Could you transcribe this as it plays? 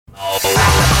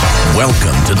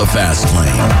Welcome to the Fast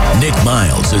Lane. Nick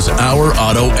Miles is our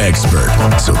auto expert,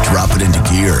 so drop it into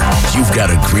gear. You've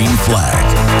got a green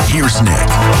flag. Here's Nick.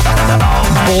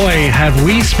 Boy, have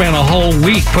we spent a whole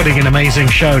week putting an amazing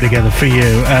show together for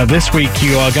you. This week,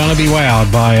 you are going to be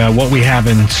wowed by what we have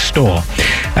in store.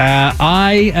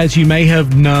 I, as you may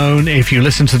have known, if you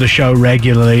listen to the show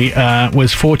regularly,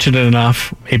 was fortunate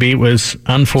enough, maybe it was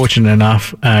unfortunate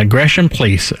enough, Gresham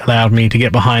Police allowed me to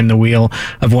get behind the wheel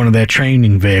of one of their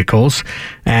training vehicles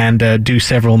and do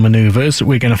several maneuvers.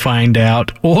 We're going to find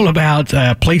out all about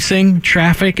policing,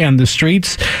 traffic, and the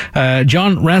streets.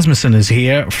 John Rasmussen is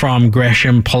here from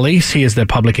Gresham Police. He is their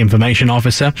public information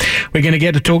officer. We're going to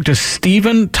get to talk to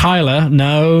Stephen Tyler.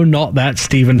 No, not that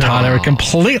Stephen Tyler. A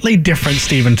completely different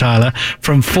Stephen Tyler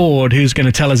from Ford, who's going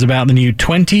to tell us about the new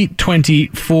 2020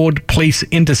 Ford Police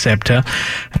Interceptor.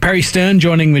 Perry Stern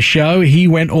joining the show. He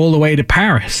went all the way to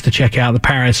Paris to check out the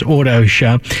Paris Auto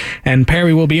Show. And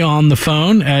Perry will be on the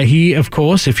phone. He, of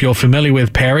course, if you're familiar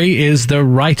with Perry, is the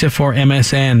writer for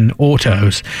MSN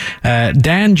Autos.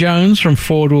 Dan Jones from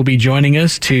Ford will be joining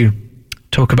us to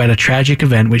talk about a tragic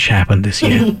event which happened this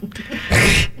year.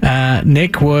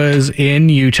 Nick was in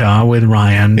Utah with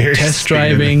Ryan, test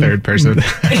driving third person.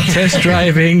 test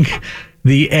driving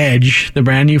the Edge, the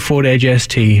brand new Ford Edge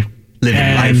ST.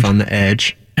 Living life on the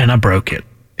edge. And I broke it.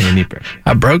 And you broke it.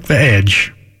 I broke the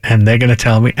Edge. And they're going to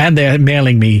tell me, and they're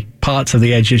mailing me parts of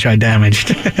the Edge which I damaged.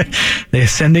 They're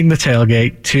sending the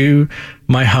tailgate to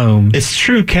my home. It's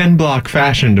true Ken Block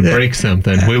fashion to break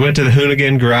something. We went to the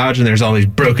Hoonigan garage, and there's all these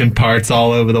broken parts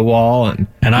all over the wall. And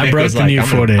I Nick broke the new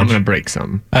Ford Edge. I'm going to break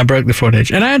something. I broke the Ford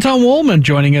Edge. And Anton Wallman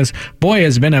joining us. Boy,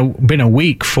 has been a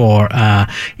week for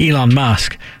Elon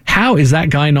Musk. How is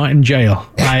that guy not in jail?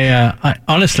 I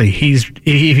honestly,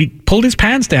 he pulled his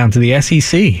pants down to the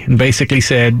SEC and basically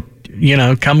said,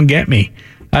 come and get me.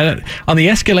 On the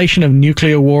escalation of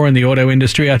nuclear war in the auto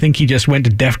industry, I think he just went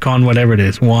to DEFCON, whatever it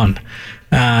is, 1.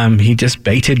 He just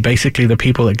baited basically the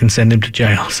people that can send him to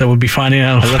jail. So we'll be finding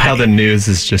out. I love how the news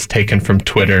is just taken from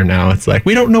Twitter now. It's like,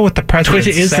 we don't know what the president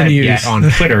said yet on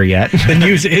Twitter yet. The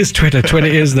news is Twitter. Twitter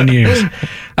is the news.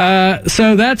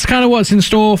 So that's kind of what's in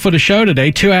store for the show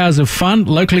today. 2 hours of fun,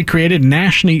 locally created,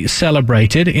 nationally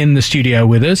celebrated. In the studio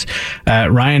with us,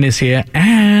 Ryan is here,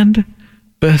 and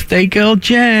birthday girl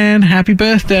Jen. Happy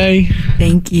birthday.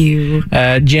 Thank you.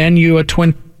 Jen, you are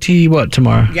 20, what,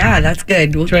 tomorrow? Yeah, that's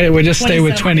good. We'll just stay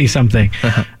with 20-something.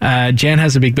 Jen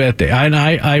has a big birthday.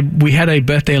 We had a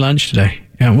birthday lunch today.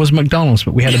 It was McDonald's,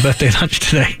 but we had a birthday lunch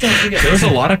today. There was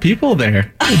a lot of people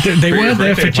there. They weren't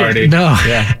there for party. No.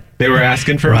 Yeah. They were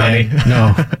asking for money.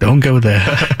 No, don't go there.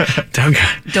 Don't go.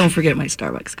 Don't forget my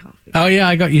Starbucks coffee. Oh, yeah,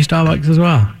 I got you Starbucks as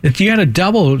well. You had a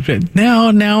double.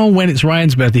 Now when it's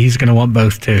Ryan's birthday, he's going to want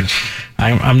both too.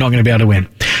 I'm not going to be able to win.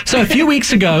 So a few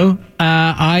weeks ago,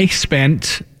 I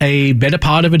spent a better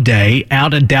part of a day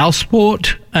out at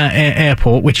Dowsport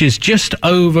Airport, which is just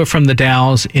over from the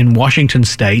Dalles in Washington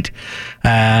State.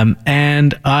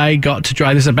 And I got to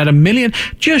drive. There's about 1 million,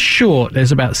 just short.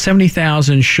 There's about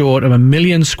 70,000 short of 1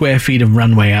 million square feet of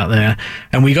runway out there.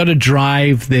 And we got to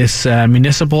drive this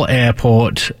municipal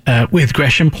airport with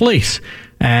Gresham Police.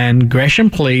 And Gresham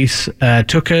Police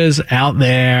took us out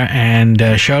there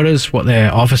and showed us what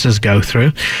their officers go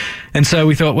through. And so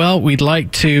we thought, well, we'd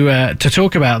like to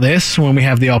talk about this when we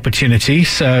have the opportunity.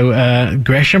 So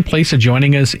Gresham Police are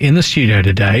joining us in the studio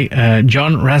today.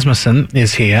 John Rasmussen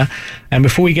is here. And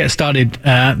before we get started,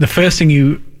 the first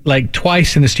thing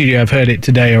twice in the studio, I've heard it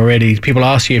today already. People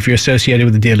ask you if you're associated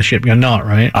with the dealership. You're not,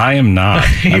 right? I am not.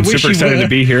 I'm super excited to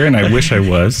be here, and I wish I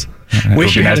was.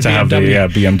 Wish you had nice to have the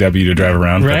BMW to drive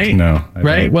around, right? But no.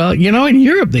 Right. Well, in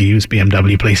Europe they use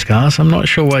BMW police cars. I'm not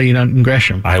sure why you don't in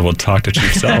Gresham. I will talk to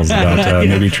Chief Sells about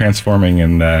maybe transforming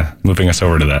and moving us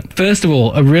over to that. First of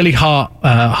all, a really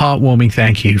heartwarming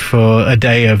thank you for a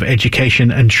day of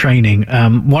education and training.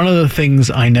 One of the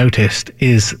things I noticed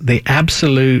is the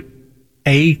absolute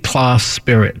A-class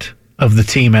spirit of the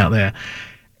team out there.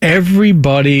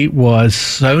 Everybody was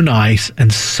so nice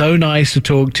to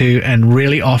talk to and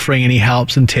really offering any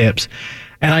helps and tips.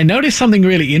 And I noticed something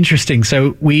really interesting.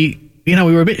 So we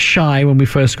were a bit shy when we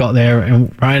first got there,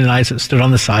 and Ryan and I stood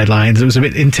on the sidelines. It was a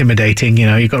bit intimidating.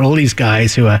 You've got all these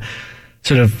guys who are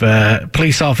sort of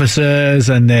police officers,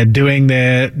 and they're doing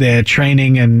their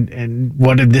training and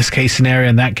what in this case scenario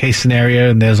and that case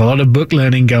scenario, and there's a lot of book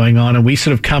learning going on, and we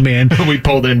sort of come in. We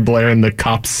pulled in blaring the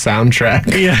Cops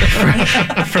soundtrack. Yeah,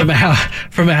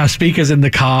 from our speakers in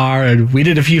the car, and we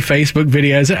did a few Facebook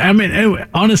videos. I mean,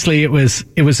 honestly, it was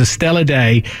a stellar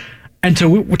day, and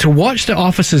to watch the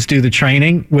officers do the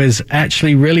training was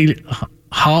actually really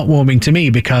heartwarming to me,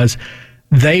 because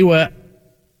they were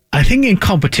I think in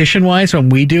competition wise, when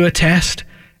we do a test,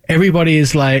 everybody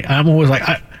is like, I'm always like,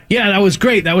 yeah, that was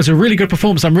great. That was a really good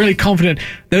performance. I'm really confident.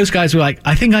 Those guys were like,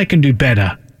 I think I can do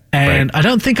better. And I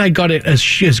don't think I got it as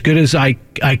good as I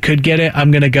could get it.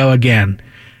 I'm going to go again.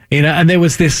 And there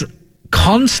was this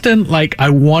constant, like, I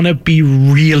want to be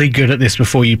really good at this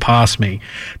before you pass me.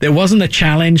 There wasn't a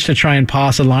challenge to try and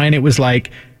pass a line. It was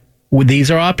like, well,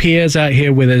 these are our peers out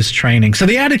here with us training. So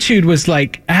the attitude was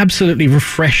like absolutely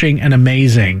refreshing and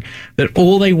amazing, that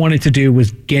all they wanted to do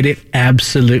was get it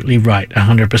absolutely right,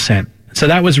 100%. So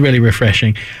that was really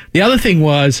refreshing. The other thing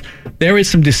was, there is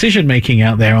some decision making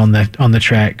out there on the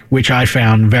track, which I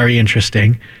found very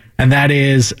interesting. And that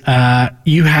is,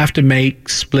 you have to make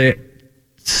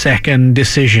split-second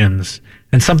decisions.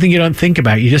 And something you don't think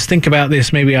about. You just think about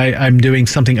this, maybe I'm doing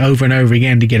something over and over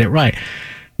again to get it right.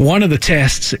 One of the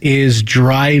tests is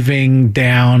driving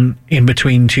down in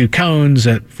between two cones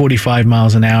at 45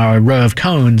 miles an hour, a row of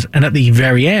cones, and at the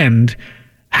very end,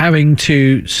 having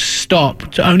to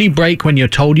stop, to only brake when you're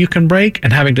told you can brake,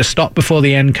 and having to stop before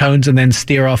the end cones and then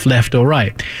steer off left or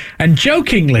right. And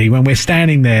jokingly, when we're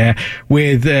standing there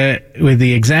with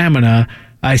the examiner,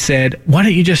 I said, why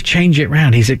don't you just change it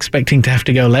round? He's expecting to have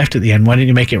to go left at the end. Why don't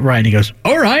you make it right? And he goes,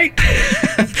 all right.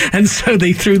 And so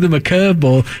they threw them a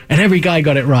curveball, and every guy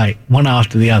got it right, one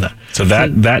after the other. So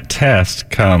that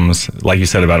test comes, like you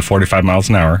said, about 45 miles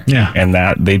an hour. Yeah. And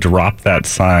that they drop that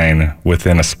sign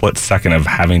within a split second of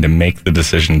having to make the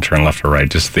decision to turn left or right.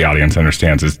 Just so the audience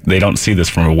understands, they don't see this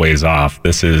from a ways off.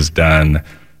 This is done,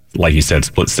 like you said,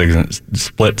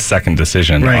 split second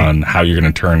decision on how you're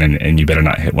going to turn, and you better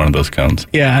not hit one of those cones.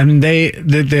 Yeah, I mean,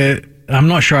 I'm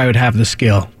not sure I would have the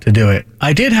skill to do it.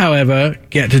 I did, however,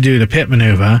 get to do the pit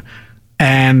maneuver,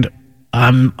 and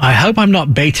I hope I'm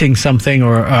not baiting something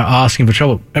or asking for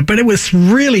trouble, but it was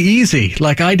really easy.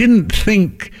 Like, I didn't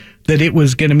think that it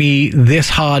was going to be this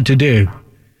hard to do.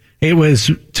 It was,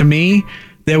 to me,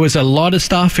 there was a lot of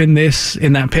stuff in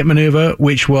that pit maneuver,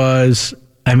 which was,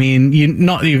 I mean,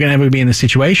 not that you're going to ever be in the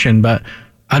situation, but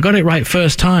I got it right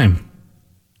first time.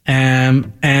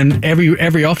 And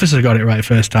every officer got it right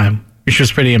first time, which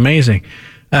was pretty amazing.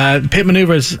 Pit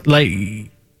maneuvers, like,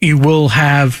 you will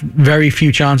have very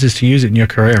few chances to use it in your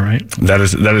career, right? That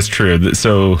is true.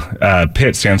 So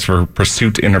PIT stands for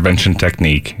Pursuit Intervention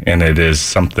Technique, and it is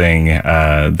something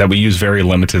that we use very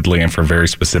limitedly and for very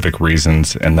specific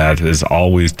reasons, and that is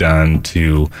always done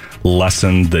to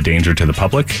lessen the danger to the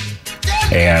public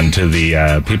and to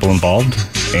the people involved,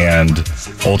 and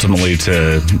ultimately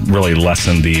to really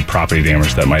lessen the property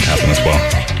damage that might happen as well.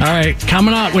 All right,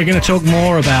 coming up, we're going to talk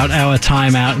more about our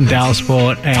time out in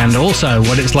Dallasport and also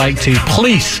what it's like to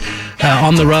police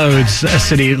on the roads a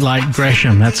city like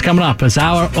Gresham. That's coming up as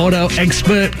our auto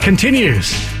expert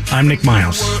continues. I'm Nick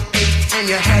Miles. And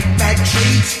you had bad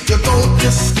treats, you go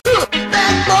to school.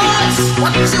 Bad boys,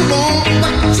 what you want,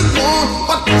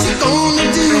 what you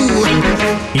gonna do?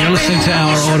 You're listening to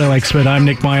our auto expert. I'm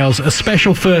Nick Miles. A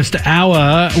special first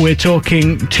hour, we're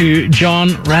talking to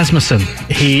John Rasmussen.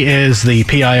 He is the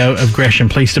PIO of Gresham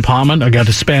Police Department. I got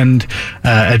to spend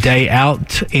a day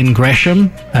out in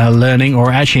Gresham learning,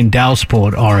 or actually in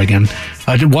Dallasport, Oregon,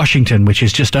 Washington, which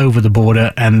is just over the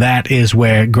border, and that is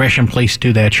where Gresham Police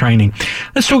do their training.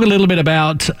 Let's talk a little bit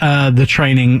about the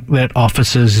training that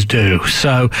officers do.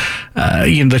 So,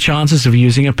 the chances of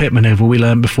using a pit maneuver, we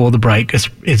learned before the break,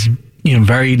 is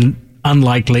very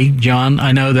unlikely. John,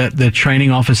 I know that the training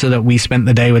officer that we spent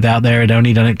the day with out there had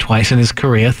only done it twice in his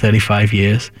career, 35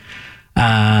 years.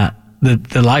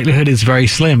 The likelihood is very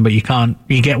slim, but you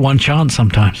get one chance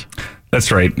sometimes.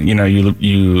 That's right.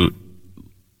 You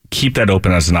keep that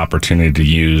open as an opportunity to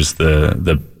use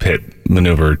the pit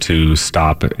maneuver to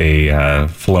stop a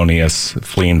felonious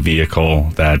fleeing vehicle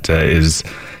that is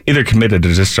either committed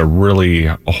to just a really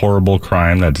horrible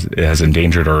crime that has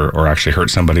endangered or actually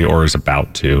hurt somebody, or is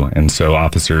about to. And so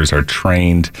officers are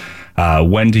trained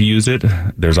when to use it.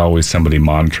 There's always somebody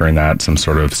monitoring that, some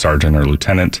sort of sergeant or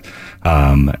lieutenant,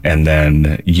 and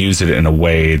then use it in a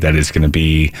way that is going to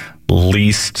be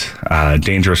least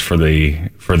dangerous for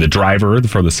the driver,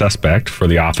 for the suspect, for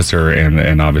the officer,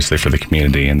 and obviously for the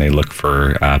community. And they look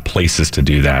for places to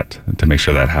do that, to make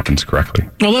sure that happens correctly.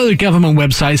 Although the government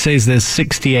website says there's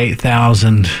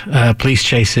 68,000 police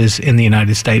chases in the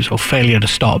United States, or failure to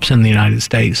stops in the United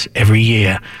States every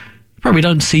year, you probably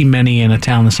don't see many in a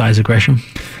town the size of Gresham.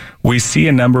 We see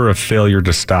a number of failure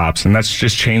to stops, and that's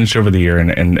just changed over the year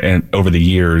and over the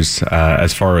years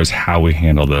as far as how we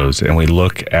handle those. And we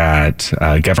look at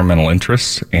governmental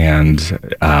interests and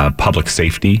public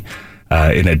safety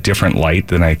in a different light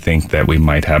than I think that we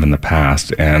might have in the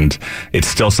past. And it's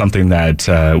still something that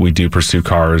we do pursue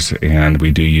cars, and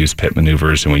we do use pit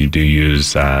maneuvers, and we do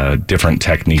use different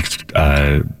techniques,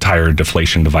 tire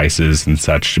deflation devices and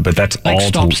such. But that's Like all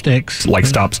stop sticks. like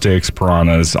stop sticks,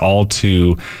 piranhas, all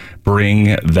to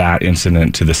bring that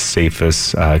incident to the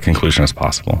safest conclusion as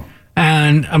possible.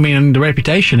 And I mean, the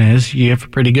reputation is you have a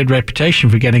pretty good reputation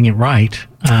for getting it right.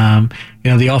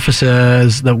 The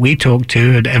officers that we talked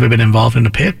to had ever been involved in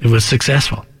a pit. It was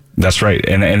successful. That's right.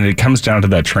 And it comes down to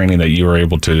that training that you were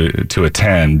able to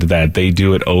attend, that they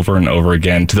do it over and over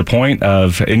again to the point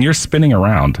of, and you're spinning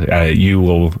around. You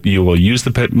will use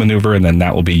the pit maneuver, and then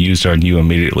that will be used on you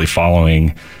immediately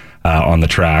following on the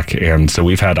track. And so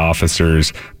we've had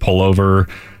officers pull over,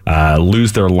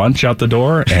 lose their lunch out the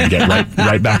door, and get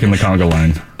right back in the conga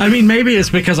line. I mean, maybe it's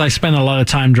because I spend a lot of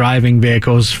time driving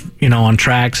vehicles, on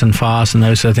tracks and fast and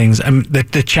those sort of things. And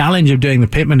the challenge of doing the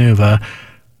pit maneuver,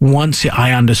 once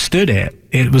I understood it,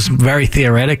 it was very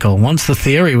theoretical. Once the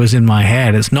theory was in my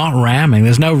head, it's not ramming.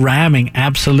 There's no ramming,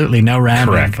 absolutely no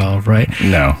ramming Correct. involved, right?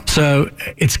 No. So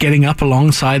it's getting up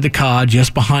alongside the car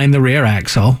just behind the rear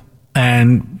axle.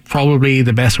 And probably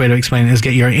the best way to explain it is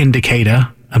get your indicator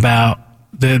about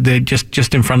the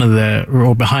just in front of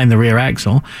or behind the rear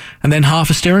axle, and then half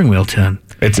a steering wheel turn.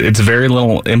 It's very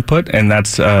little input, and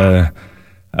that's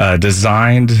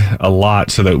designed a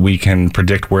lot so that we can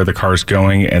predict where the car's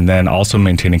going, and then also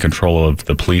maintaining control of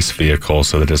the police vehicle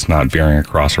so that it's not veering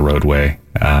across a roadway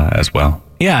as well.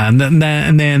 Yeah, and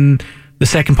then the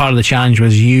second part of the challenge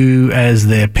was you, as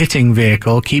the pitting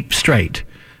vehicle, keep straight,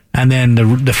 and then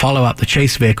the follow up, the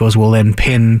chase vehicles will then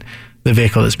pin the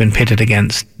vehicle that's been pitted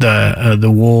against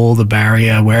the wall, the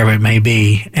barrier, wherever it may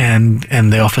be, and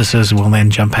the officers will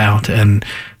then jump out and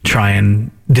try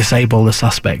and disable the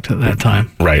suspect at that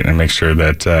time. Right, and make sure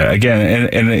that, again,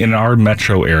 in our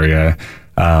metro area,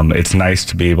 it's nice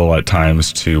to be able at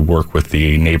times to work with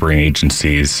the neighboring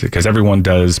agencies, because everyone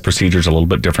does procedures a little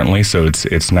bit differently. So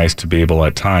it's nice to be able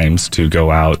at times to go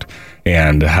out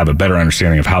and have a better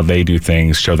understanding of how they do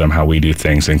things, show them how we do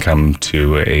things, and come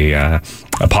to a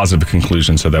positive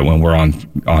conclusion, so that when we're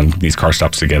on these car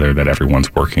stops together, that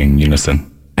everyone's working in unison.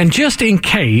 And just in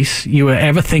case you were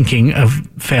ever thinking of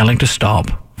failing to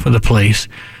stop for the police,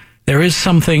 there is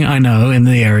something I know in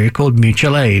the area called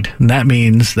mutual aid. And that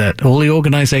means that all the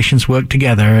organizations work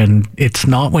together, and it's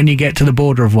not when you get to the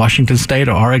border of Washington State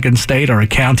or Oregon State or a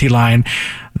county line,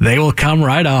 they will come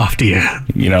right after you.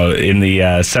 In the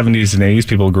 70s and 80s,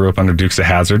 people grew up under Dukes of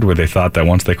Hazzard, where they thought that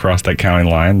once they crossed that county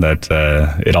line, that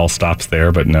it all stops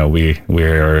there. But no, we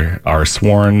are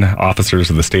sworn officers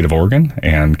of the state of Oregon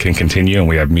and can continue, and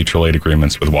we have mutual aid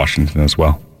agreements with Washington as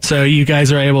well. So you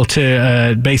guys are able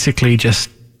to basically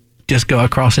just go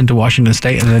across into Washington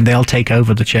State, and then they'll take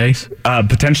over the chase?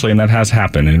 Potentially, and that has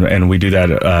happened. And we do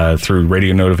that through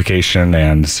radio notification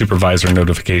and supervisor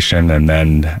notification, and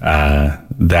then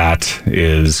that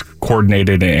is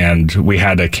coordinated. And we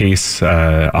had a case,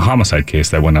 a homicide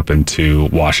case that went up into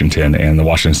Washington, and the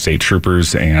Washington State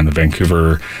Troopers and the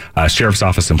Vancouver Sheriff's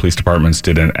Office and police departments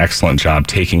did an excellent job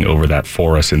taking over that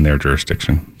for us in their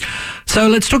jurisdiction. So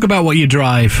let's talk about what you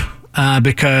drive.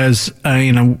 Because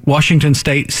Washington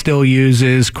State still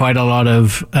uses quite a lot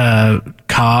of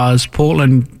cars.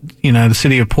 Portland, the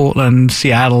city of Portland,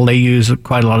 Seattle, they use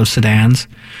quite a lot of sedans.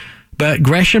 But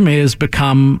Gresham has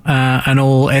become an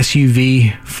all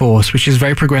SUV force, which is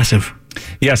very progressive.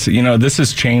 Yes, this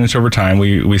has changed over time.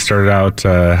 We started out,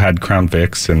 had Crown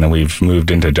Vics, and then we've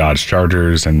moved into Dodge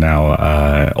Chargers, and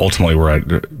now ultimately we're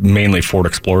at mainly Ford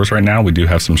Explorers right now. We do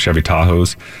have some Chevy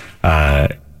Tahoes,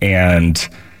 and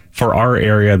for our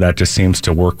area, that just seems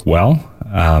to work well.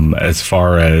 As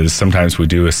far as sometimes we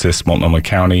do assist Multnomah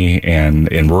County and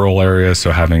in rural areas,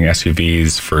 so having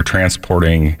SUVs for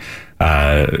transporting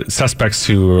suspects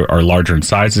who are larger in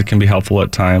size, it can be helpful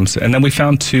at times. And then we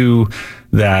found too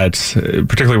that,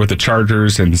 particularly with the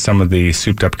Chargers and some of the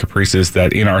souped up Caprices,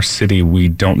 that in our city we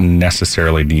don't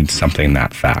necessarily need something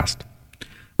that fast.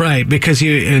 Right, because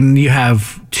you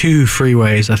have two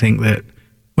freeways, I think that.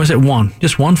 Was it one?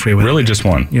 Just one freeway? Really, just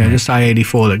one. Yeah, just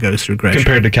I-84 that goes through Gresham.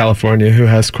 Compared to California, who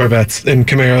has Corvettes and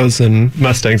Camaros and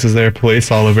Mustangs as their police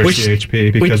all over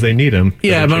CHP because they need them.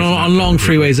 Yeah, but on long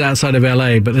freeways outside of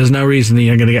LA, but there's no reason that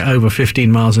you're going to get over 15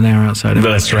 miles an hour outside of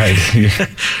LA. That's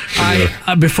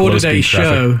right. Before today's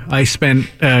show, I spent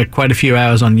quite a few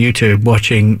hours on YouTube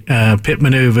watching pit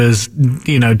maneuvers,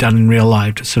 done in real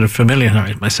life to sort of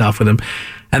familiarize myself with them.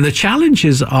 And the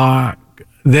challenges are...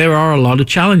 There are a lot of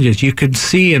challenges. You could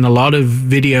see in a lot of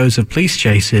videos of police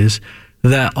chases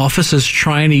that officers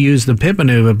trying to use the pit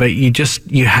maneuver, but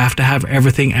you have to have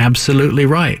everything absolutely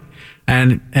right.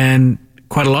 And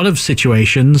quite a lot of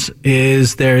situations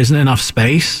is there isn't enough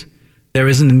space. There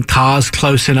isn't cars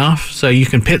close enough, so you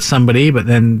can pit somebody, but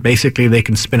then basically they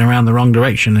can spin around the wrong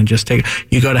direction and just take.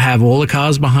 You got to have all the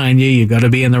cars behind you. You got to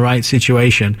be in the right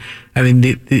situation. I mean,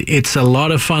 it's a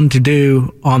lot of fun to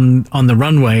do on the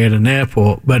runway at an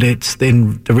airport, but it's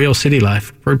in the real city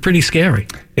life pretty scary.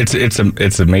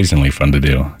 It's amazingly fun to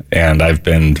do, and I've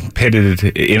been pitted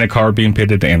in a car, being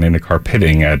pitted, and in a car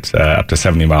pitting at up to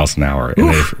 70 miles an hour.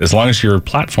 And as long as your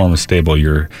platform is stable,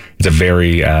 it's a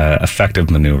very effective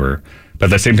maneuver. But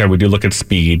at the same time, we do look at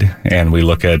speed and we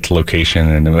look at location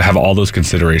and we have all those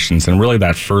considerations. And really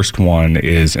that first one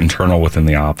is internal within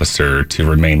the officer to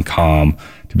remain calm,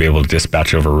 to be able to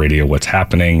dispatch over radio what's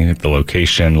happening, the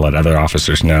location, let other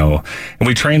officers know. And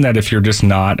we train that if you're just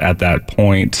not at that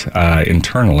point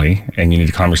internally and you need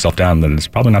to calm yourself down, then it's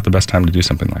probably not the best time to do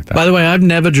something like that. By the way, I've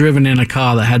never driven in a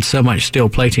car that had so much steel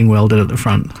plating welded at the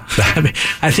front. I mean,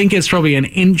 I think it's probably an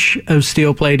inch of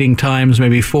steel plating times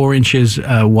maybe 4 inches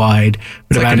wide.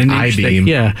 But it's about like an an inch I-beam.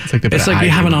 Yeah. It's like you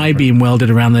have an I-beam welded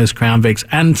around those Crown Vics.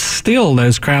 And still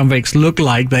those Crown Vics look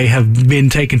like they have been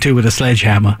taken to with a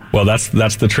sledgehammer. Well, that's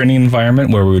the training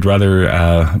environment where we would rather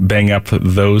bang up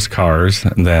those cars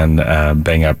than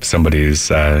bang up somebody's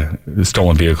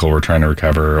stolen vehicle we're trying to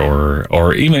recover,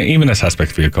 or even a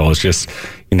suspect vehicle. It's just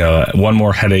one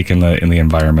more headache in the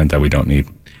environment that we don't need.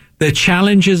 The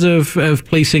challenges of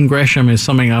policing Gresham is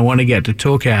something I want to get to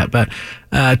talk about,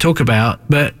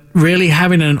 but really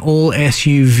having an all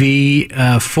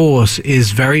SUV force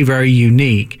is very, very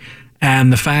unique,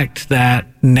 and the fact that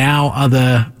now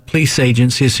other police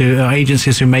agencies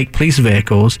who make police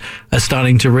vehicles are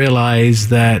starting to realize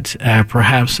that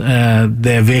perhaps all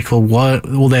their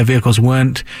vehicles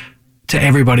weren't to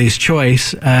everybody's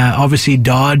choice. Obviously,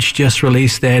 Dodge just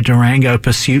released their Durango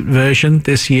Pursuit version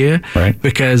this year, right,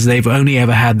 because they've only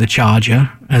ever had the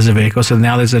Charger as a vehicle. So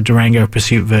now there's a Durango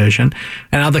Pursuit version.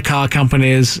 And other car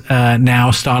companies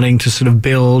now starting to sort of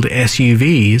build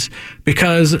SUVs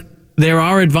because there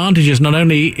are advantages. Not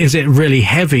only is it really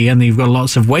heavy and you've got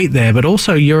lots of weight there, but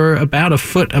also you're about a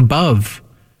foot above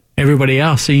everybody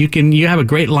else. So you have a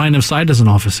great line of sight as an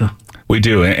officer. We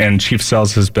do. And Chief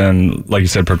Sells has been, like you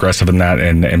said, progressive in that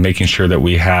and making sure that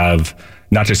we have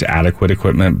not just adequate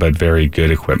equipment, but very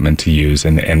good equipment to use.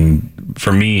 And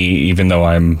for me, even though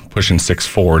I'm pushing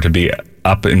 6'4", to be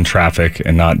up in traffic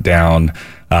and not down,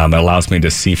 it allows me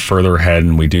to see further ahead,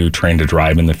 and we do train to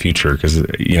drive in the future because,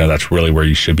 that's really where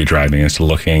you should be driving, is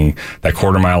looking that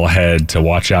quarter mile ahead to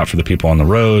watch out for the people on the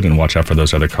road and watch out for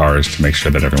those other cars to make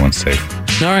sure that everyone's safe.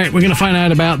 All right, we're going to find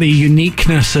out about the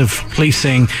uniqueness of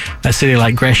policing a city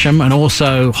like Gresham, and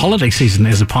also holiday season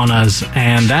is upon us,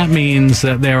 and that means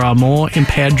that there are more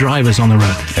impaired drivers on the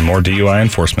road. And more DUI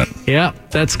enforcement. Yeah,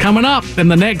 that's coming up in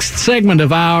the next segment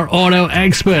of Our Auto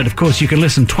Expert. Of course, you can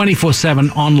listen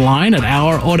 24/7 online at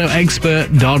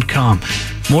ourautoexpert.com.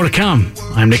 More to come.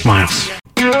 I'm Nick Miles.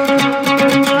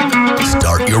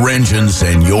 Start your engines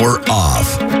and you're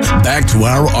off. Back to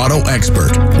Our Auto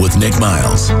Expert with Nick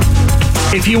Miles.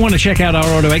 If you want to check out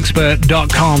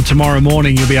ourautoexpert.com tomorrow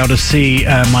morning, you'll be able to see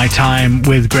my time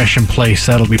with Gresham Place.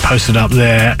 That'll be posted up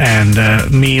there, and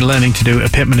me learning to do a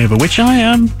pit maneuver, which I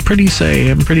am pretty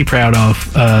proud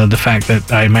of, the fact that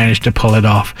I managed to pull it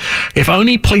off. If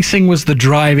only policing was the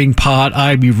driving part,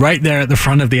 I'd be right there at the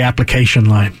front of the application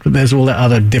line. But there's all that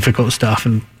other difficult stuff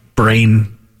and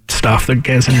brain stuff that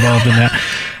gets involved in that.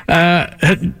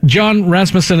 John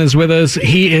Rasmussen is with us.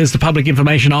 He is the public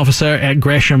information officer at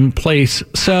Gresham Place.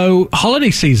 So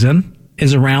holiday season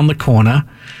is around the corner,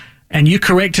 and you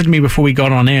corrected me before we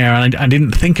got on air, and I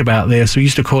didn't think about this. We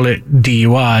used to call it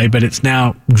DUI, but it's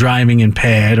now driving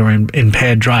impaired or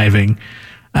impaired driving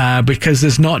because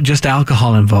there's not just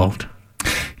alcohol involved.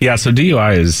 Yeah, so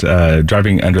DUI is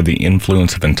driving under the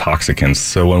influence of intoxicants.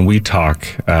 So when we talk,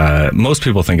 most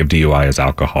people think of DUI as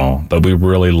alcohol, but we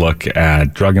really look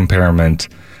at drug impairment,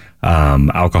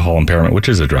 alcohol impairment, which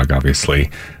is a drug,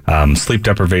 obviously, sleep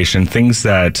deprivation, things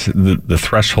that the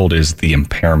threshold is the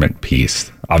impairment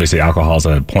piece. Obviously, alcohol is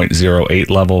a 0.08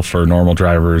 level for normal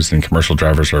drivers, and commercial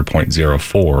drivers are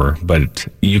 0.04. But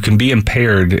you can be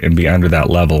impaired and be under that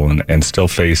level and still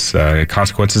face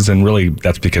consequences. And really,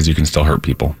 that's because you can still hurt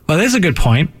people. Well, there's a good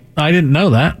point. I didn't know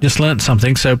that. Just learned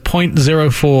something. So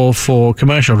 0.04 for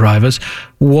commercial drivers.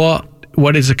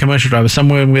 What is a commercial driver?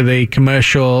 Someone with a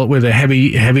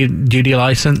heavy duty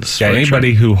license? Yeah,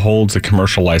 anybody who holds a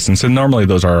commercial license, and normally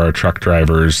those are our truck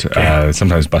drivers,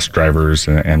 sometimes bus drivers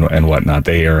and whatnot.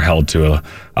 They are held to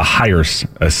a higher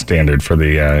standard for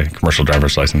the commercial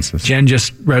driver's licenses. Jen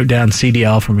just wrote down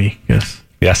CDL for me. Yes.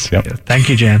 Yes. Yep. Thank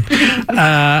you, Jen.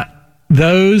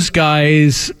 those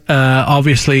guys,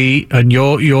 obviously, and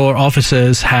your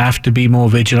officers have to be more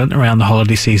vigilant around the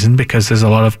holiday season because there's a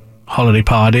lot of holiday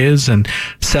parties and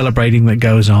celebrating that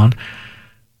goes on.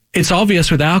 It's obvious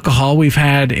with alcohol. We've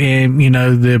had, the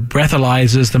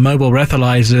breathalyzers, the mobile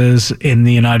breathalyzers in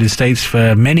the United States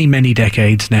for many, many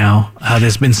decades now.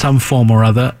 There's been some form or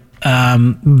other.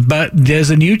 But there's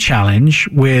a new challenge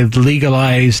with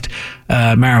legalized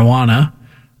marijuana.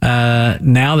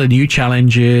 Now the new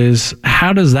challenge is,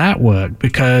 how does that work?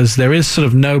 Because there is sort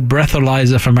of no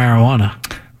breathalyzer for marijuana.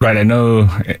 Right. I know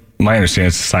my understanding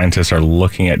is scientists are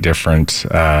looking at different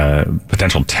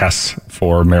potential tests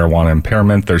for marijuana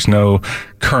impairment. There's no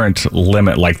current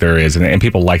limit like there is, and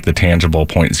people like the tangible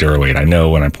 0.08. I know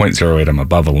when I'm 0.08, I'm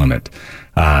above a limit.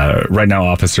 Right now,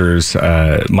 officers,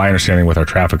 my understanding with our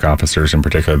traffic officers in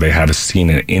particular, they have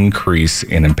seen an increase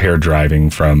in impaired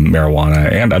driving from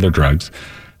marijuana and other drugs,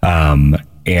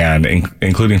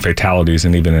 including fatalities,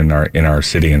 and even in our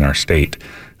city and our state.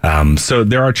 So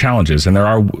there are challenges, and there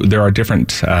are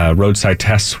different roadside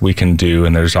tests we can do,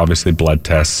 and there's obviously blood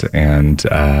tests and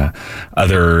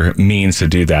other means to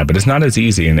do that. But it's not as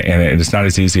easy, and it's not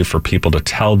as easy for people to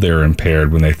tell they're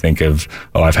impaired when they think of,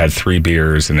 I've had 3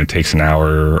 beers, and it takes an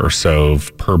hour or so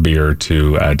per beer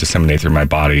to disseminate through my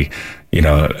body.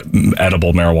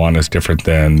 Edible marijuana is different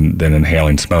than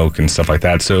inhaling smoke and stuff like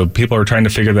that. So people are trying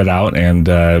to figure that out,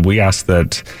 and we ask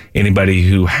that anybody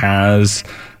who has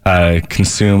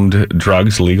consumed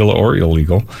drugs, legal or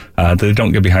illegal, that they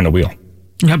don't get behind a wheel.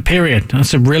 Period.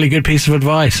 That's a really good piece of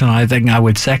advice, and I think I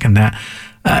would second that.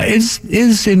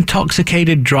 Is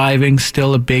intoxicated driving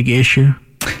still a big issue?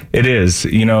 It is.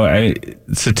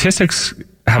 Statistics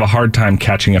have a hard time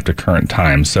catching up to current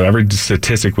times. So every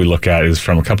statistic we look at is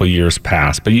from a couple of years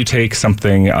past. But you take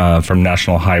something from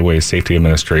National Highway Safety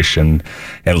Administration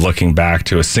and looking back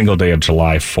to a single day of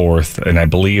July 4th, and I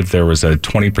believe there was a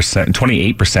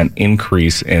 28%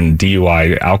 increase in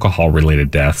DUI alcohol-related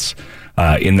deaths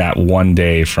in that one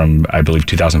day from, I believe,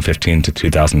 2015 to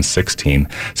 2016.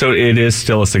 So it is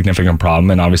still a significant problem.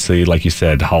 And obviously, like you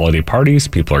said, holiday parties,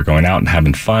 people are going out and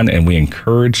having fun, and we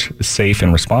encourage safe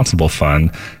and responsible fun.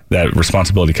 That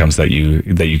responsibility comes that you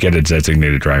get a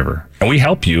designated driver. And we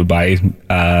help you by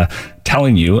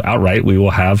telling you outright we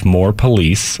will have more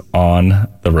police on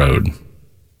the road.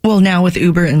 Well, now with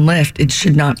Uber and Lyft, it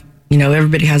should not,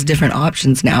 everybody has different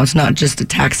options now. It's not just a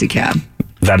taxi cab.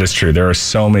 That is true. There are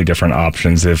so many different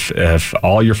options. If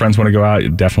all your friends want to go out,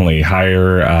 definitely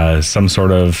hire some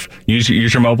sort of use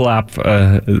your mobile app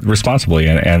responsibly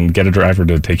and get a driver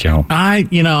to take you home.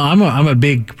 I'm a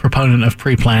big proponent of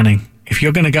pre-planning. If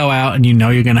you're going to go out and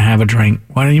you're going to have a drink,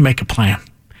 why don't you make a plan?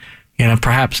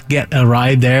 Perhaps get a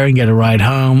ride there and get a ride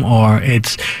home, or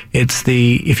if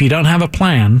you don't have a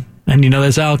plan, and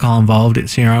there's alcohol involved,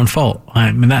 it's your own fault.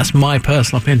 I mean, that's my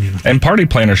personal opinion. And party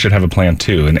planners should have a plan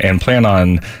too, and plan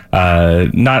on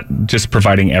not just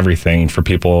providing everything for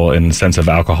people in the sense of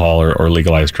alcohol or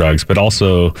legalized drugs, but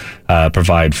also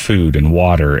provide food and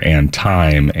water and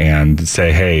time, and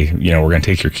say, hey, we're going to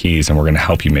take your keys and we're going to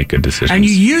help you make good decisions. And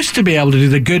you used to be able to do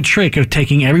the good trick of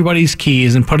taking everybody's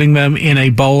keys and putting them in a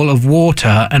bowl of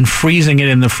water and freezing it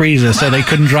in the freezer so they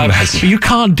couldn't drive. But you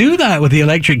can't do that with the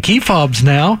electric key fobs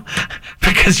now,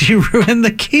 because you ruin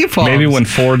the key fobs. Maybe when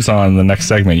Ford's on the next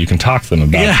segment, you can talk to them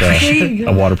about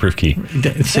a waterproof key.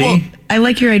 See? Well, I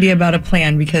like your idea about a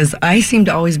plan, because I seem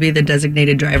to always be the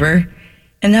designated driver,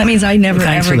 and that means I never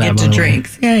ever get to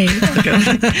drinks. Yeah,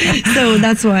 so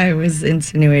that's why I was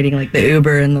insinuating like the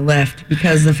Uber and the Lyft,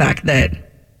 because the fact that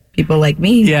people like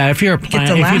me, if you're a plan,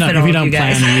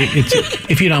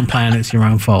 if you don't plan, it's your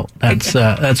own fault. That's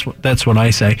what I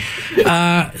say.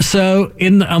 So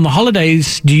on the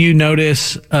holidays, do you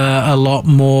notice a lot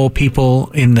more people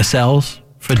in the cells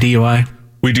for DUI?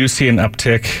 We do see an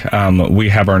uptick. We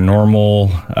have our normal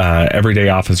everyday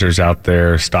officers out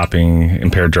there stopping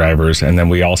impaired drivers. And then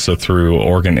we also, through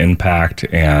Oregon Impact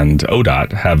and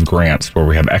ODOT, have grants where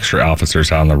we have extra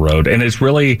officers out on the road. And it's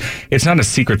not a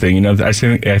secret thing. I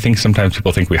think sometimes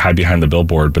people think we hide behind the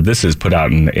billboard, but this is put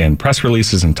out in press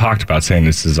releases and talked about, saying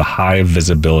this is a high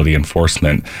visibility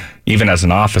enforcement. Even as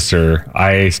an officer,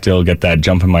 I still get that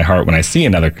jump in my heart when I see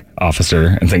another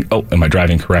officer and think, oh, am I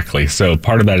driving correctly? So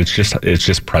part of that is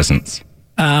just presence.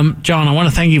 John, I want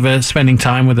to thank you for spending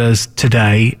time with us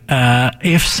today.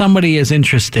 If somebody is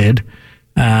interested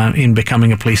in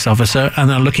becoming a police officer and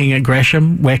are looking at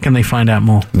Gresham, where can they find out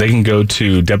more? They can go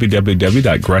to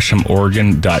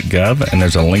www.greshamoregon.gov, and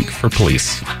there's a link for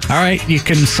police. All right, you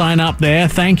can sign up there.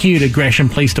 Thank you to Gresham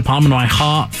Police Department. My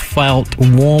heartfelt,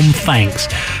 warm thanks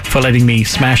for letting me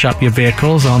smash up your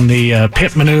vehicles on the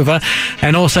pit maneuver.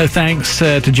 And also thanks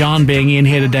to John being in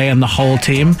here today and the whole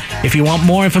team. If you want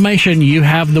more information, you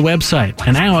have the website,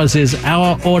 and ours is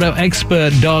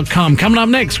ourautoexpert.com. Coming up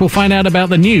next, we'll find out about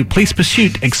the new Police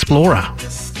Pursuit Explorer.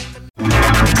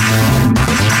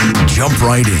 Jump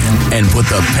right in and put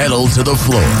the pedal to the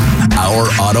floor. Our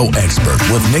Auto Expert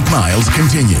with Nick Miles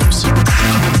continues.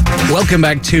 Welcome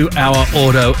back to Our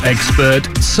Auto Expert.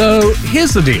 So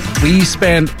here's the deal. We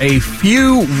spent a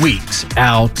few weeks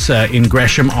out in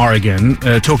Gresham, Oregon,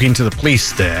 talking to the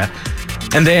police there,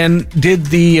 and then did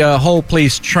the whole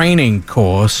police training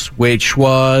course, which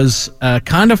was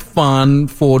kind of fun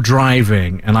for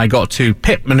driving. And I got to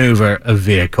pit maneuver a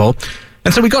vehicle.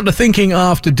 And so we got to thinking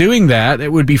after doing that,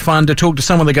 it would be fun to talk to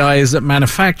some of the guys that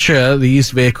manufacture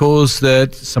these vehicles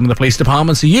that some of the police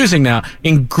departments are using now.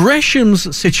 In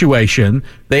Gresham's situation,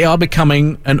 they are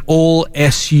becoming an all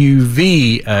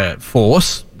SUV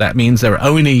force. That means they're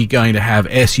only going to have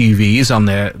SUVs on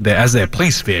their as their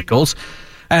police vehicles.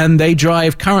 And they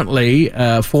drive currently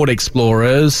Ford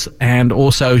Explorers and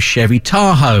also Chevy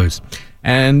Tahoes.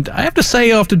 And I have to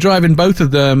say, after driving both of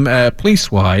them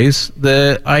police-wise,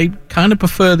 that I kind of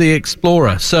prefer the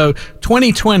Explorer. So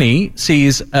 2020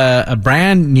 sees a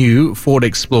brand new Ford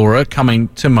Explorer coming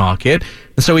to market.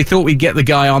 And so we thought we'd get the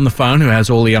guy on the phone who has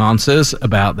all the answers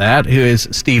about that, who is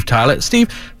Steve Tylett. Steve,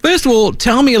 first of all,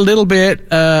 tell me a little bit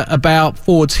about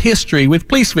Ford's history with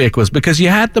police vehicles, because you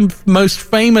had the most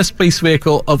famous police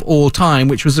vehicle of all time,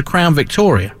 which was the Crown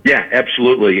Victoria. Yeah,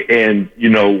 absolutely. And, you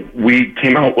know, we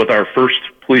came out with our first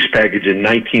police package in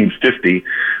 1950,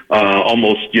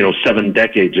 almost, 7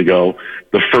 decades ago,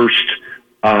 the first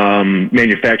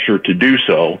manufacturer to do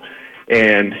so.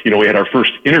 And, we had our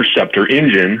first Interceptor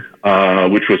engine,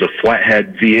 which was a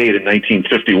flathead V8 in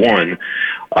 1951.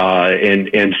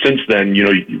 And since then,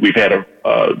 we've had a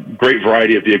great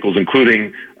variety of vehicles,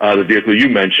 including the vehicle you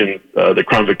mentioned, the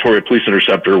Crown Victoria Police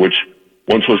Interceptor, which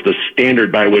once was the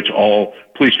standard by which all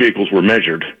police vehicles were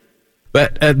measured.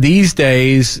 But these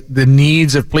days, the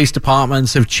needs of police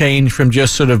departments have changed from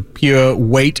just sort of pure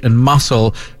weight and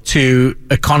muscle to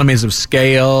economies of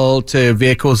scale, to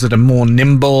vehicles that are more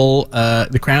nimble.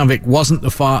 The Crown Vic wasn't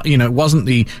wasn't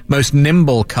the most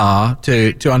nimble car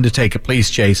to undertake a police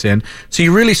chase in. So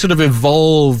you really sort of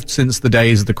evolved since the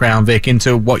days of the Crown Vic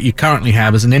into what you currently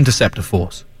have as an interceptor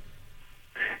force.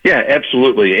 Yeah,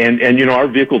 absolutely. And our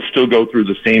vehicles still go through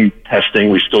the same testing.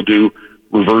 We still do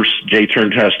reverse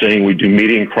J-turn testing. We do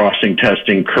median crossing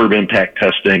testing, curb impact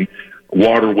testing,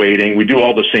 water weighting. We do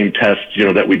all the same tests,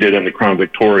 that we did in the Crown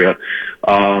Victoria.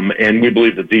 And we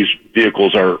believe that these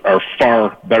vehicles are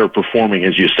far better performing,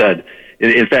 as you said.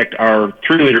 In fact, our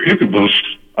 3-liter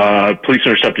EcoBoost police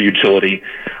interceptor utility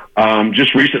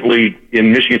just recently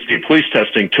in Michigan State Police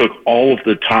testing took all of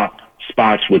the top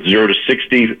spots with 0 to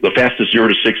 60, the fastest 0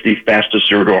 to 60, fastest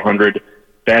 0 to 100,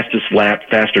 fastest lap,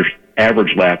 faster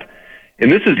average lap. And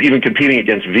this is even competing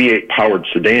against V8 powered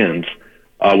sedans,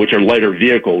 which are lighter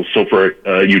vehicles. So for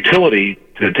a utility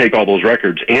to take all those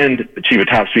records and achieve a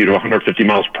top speed of 150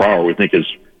 miles per hour, we think is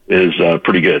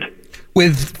pretty good.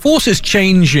 With forces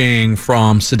changing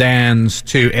from sedans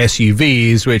to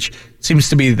SUVs, which seems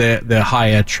to be the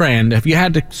higher trend, have you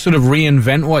had to sort of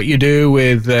reinvent what you do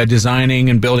with designing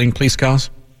and building police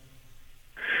cars?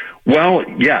 Well,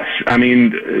 yes. I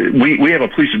mean, we have a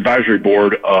police advisory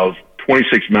board of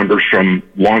 26 members from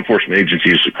law enforcement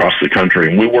agencies across the country,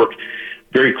 and we work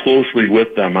very closely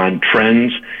with them on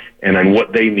trends and on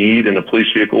what they need in a police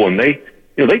vehicle. And they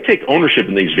take ownership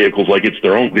in these vehicles like it's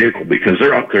their own vehicle, because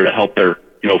they're out there to help their,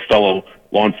 fellow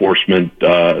law enforcement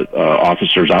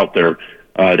officers out there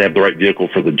to have the right vehicle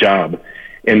for the job.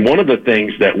 And one of the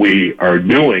things that we are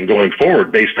doing going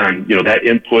forward, based on that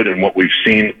input and what we've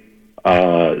seen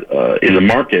in the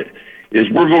market, is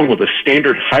we're going with a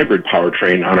standard hybrid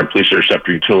powertrain on our police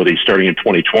interceptor utility starting in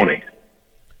 2020.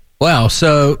 Wow.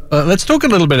 So let's talk a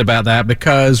little bit about that,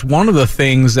 because one of the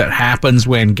things that happens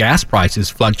when gas prices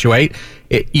fluctuate,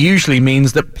 it usually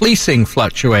means that policing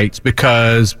fluctuates,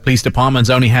 because police departments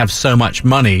only have so much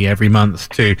money every month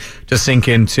to sink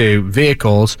into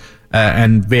vehicles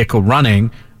and vehicle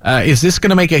running. Is this going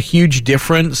to make a huge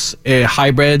difference,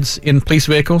 hybrids in police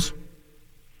vehicles?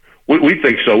 We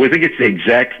think so. We think it's the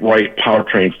exact right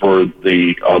powertrain for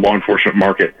the law enforcement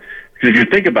market. Because if you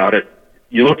think about it,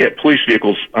 you look at police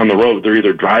vehicles on the road, they're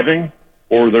either driving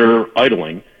or they're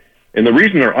idling. And the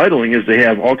reason they're idling is they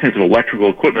have all kinds of electrical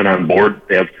equipment on board.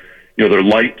 They have, their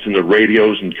lights and their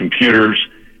radios and computers.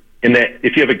 And that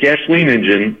if you have a gasoline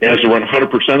engine, it has to run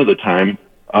 100% of the time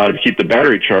to keep the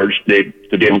battery charged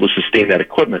to be able to sustain that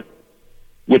equipment.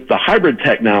 With the hybrid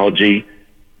technology,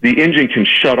 the engine can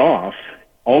shut off.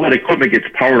 All that equipment gets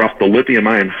powered off the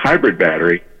lithium-ion hybrid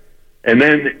battery, and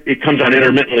then it comes on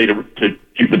intermittently to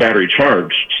keep the battery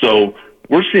charged. So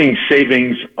we're seeing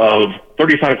savings of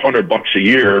 $3,500 a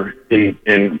year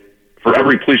in for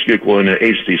every police vehicle in an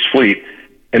agency's fleet,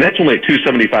 and that's only at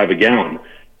 $2.75 a gallon.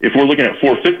 If we're looking at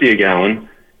 $4.50 a gallon,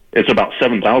 it's about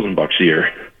 $7,000 a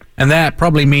year. And that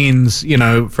probably means,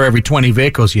 for every 20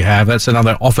 vehicles you have, that's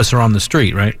another officer on the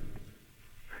street, right?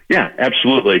 Yeah,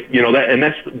 absolutely.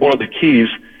 That's one of the keys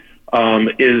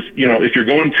is, if you're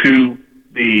going to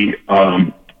the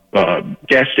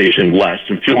gas station less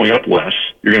and fueling up less,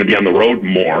 you're going to be on the road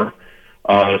more.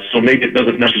 So maybe it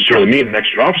doesn't necessarily mean an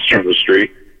extra officer on the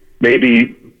street.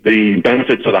 Maybe the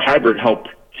benefits of the hybrid help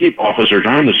keep officers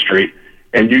on the street,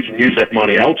 and you can use that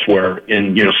money elsewhere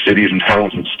in, cities and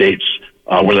towns and states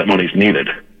where that money's needed.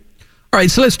 All right,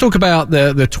 so let's talk about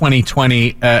the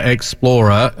 2020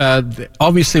 Explorer.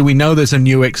 Obviously, we know there's a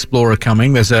new Explorer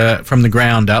coming. There's from the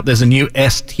ground up. There's a new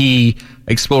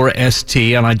Explorer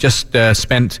ST, and I just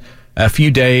spent a few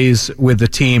days with the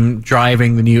team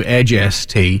driving the new Edge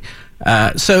ST.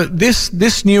 So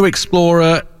this new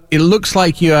Explorer, it looks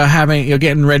like you're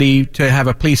getting ready to have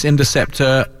a police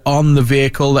interceptor on the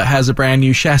vehicle that has a brand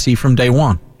new chassis from day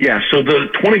one. Yeah, so the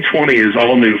 2020 is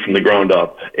all new from the ground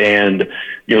up, and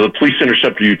the Police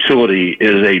Interceptor Utility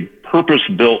is a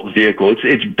purpose-built vehicle.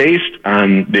 It's based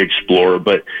on the Explorer,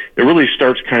 but it really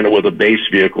starts kind of with a base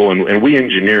vehicle, and we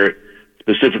engineer it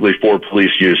specifically for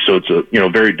police use. So it's a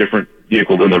very different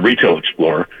vehicle than the retail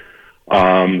Explorer,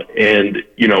 and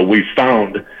we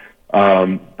found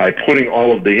by putting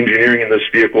all of the engineering in this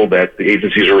vehicle that the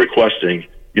agencies are requesting,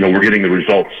 we're getting the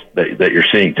results that you're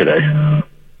seeing today.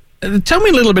 Tell me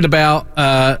a little bit about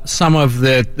some of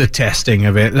the testing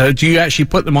of it. Do you actually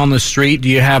put them on the street? Do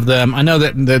you have them? I know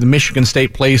that the Michigan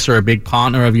State Police are a big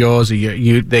partner of yours.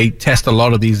 They test a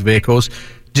lot of these vehicles.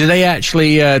 Do they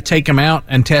actually take them out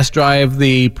and test drive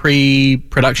the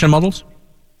pre-production models?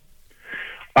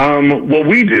 What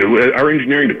we do, our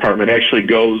engineering department actually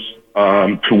goes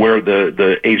to where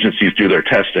the agencies do their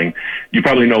testing. You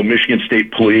probably know Michigan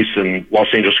State Police and Los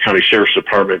Angeles County Sheriff's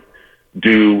Department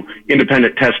do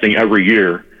independent testing every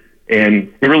year,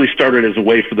 and it really started as a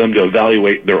way for them to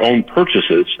evaluate their own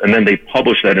purchases, and then they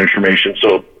publish that information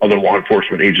so other law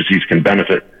enforcement agencies can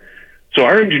benefit. So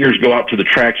our engineers go out to the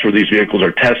tracks where these vehicles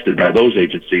are tested by those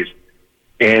agencies,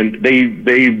 and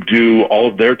they do all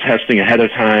of their testing ahead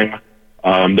of time.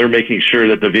 They're making sure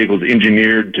that the vehicle is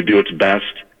engineered to do its best,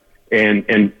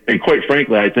 and quite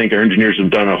frankly, I think our engineers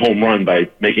have done a home run by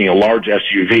making a large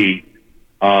SUV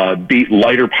beat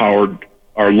lighter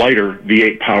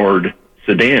V8 powered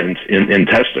sedans in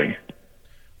testing.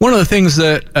 One of the things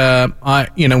that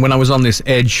when I was on this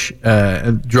Edge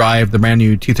drive, the brand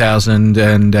new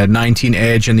 2019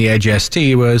 Edge and the Edge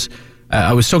ST, was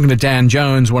I was talking to Dan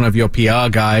Jones, one of your PR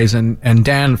guys, and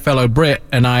Dan, fellow Brit,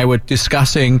 and I were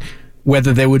discussing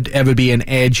whether there would ever be an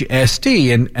Edge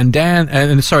ST an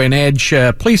Edge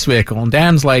police vehicle, and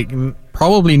Dan's like,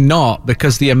 probably not,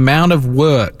 because the amount of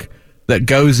work that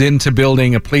goes into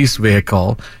building a police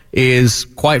vehicle is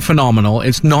quite phenomenal.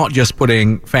 It's not just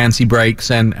putting fancy brakes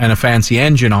and a fancy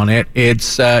engine on it.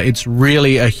 It's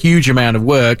really a huge amount of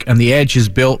work, and the Edge is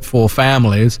built for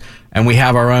families, and we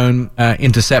have our own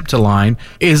Interceptor line.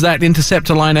 Is that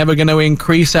Interceptor line ever going to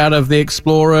increase out of the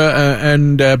Explorer?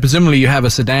 And presumably you have a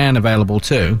sedan available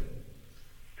too.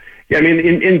 Yeah, I mean,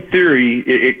 in theory,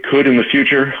 it could in the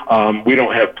future. We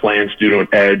don't have plans to do an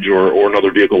Edge or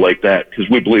another vehicle like that, because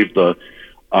we believe the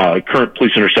current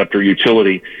Police Interceptor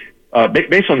Utility,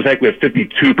 based on the fact we have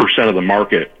 52% of the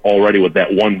market already with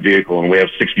that one vehicle, and we have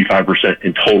 65%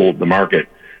 in total of the market,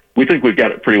 we think we've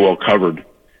got it pretty well covered.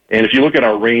 And if you look at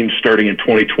our range starting in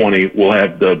 2020, we'll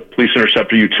have the Police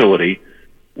Interceptor Utility,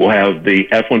 we'll have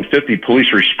the F-150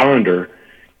 Police Responder,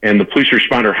 and the Police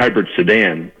Responder Hybrid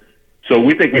Sedan. So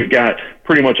we think we've got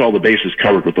pretty much all the bases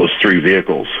covered with those three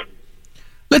vehicles.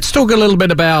 Let's talk a little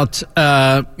bit about,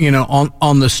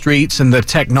 on the streets and the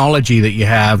technology that you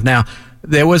have. Now,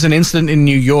 there was an incident in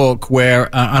New York where,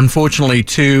 unfortunately,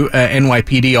 two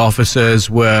NYPD officers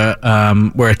were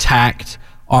attacked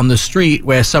on the street,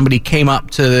 where somebody came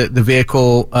up to the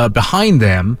vehicle behind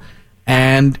them,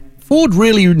 and Ford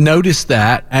really noticed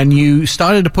that, and you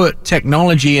started to put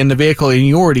technology in the vehicle, and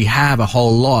you already have a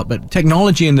whole lot, but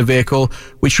technology in the vehicle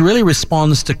which really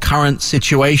responds to current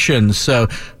situations. So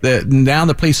now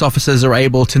the police officers are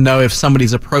able to know if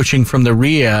somebody's approaching from the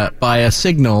rear by a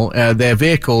signal, their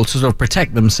vehicle, to sort of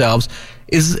protect themselves.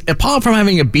 Is, apart from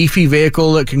having a beefy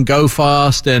vehicle that can go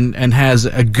fast and has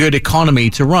a good economy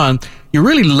to run, you're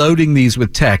really loading these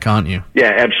with tech, aren't you?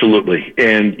 Yeah, absolutely.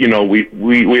 And,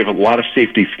 we have a lot of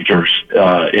safety features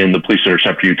in the Police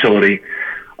Interceptor utility.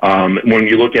 When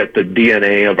you look at the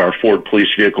DNA of our Ford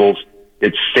police vehicles,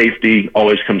 it's safety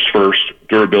always comes first,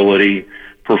 durability,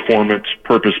 performance,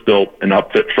 purpose-built, and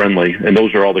upfit-friendly. And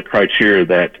those are all the criteria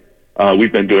that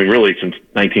we've been doing really since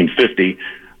 1950.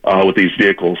 With these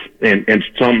vehicles. And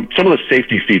some of the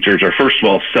safety features are, first of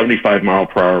all, 75 mile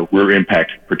per hour rear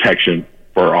impact protection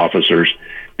for our officers.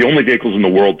 The only vehicles in the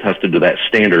world tested to that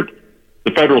standard.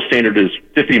 The federal standard is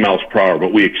 50 miles per hour,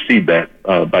 but we exceed that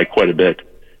by quite a bit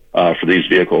for these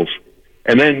vehicles.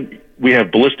 And then we have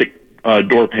ballistic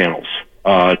door panels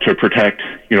to protect,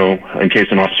 in case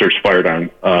an officer is fired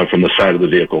on from the side of the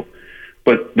vehicle.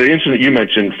 But the incident you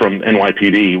mentioned from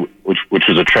NYPD, which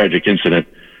was a tragic incident,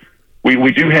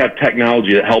 we do have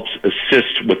technology that helps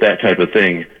assist with that type of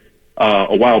thing.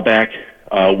 A while back,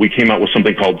 we came out with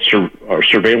something called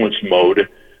surveillance mode,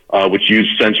 which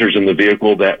used sensors in the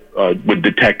vehicle that would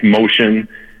detect motion.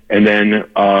 And then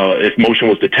if motion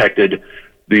was detected,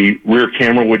 the rear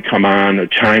camera would come on, a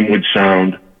chime would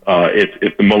sound.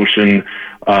 If the motion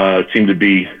seemed to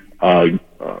be,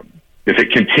 if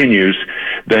it continues,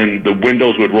 then the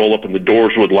windows would roll up and the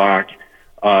doors would lock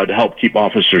to help keep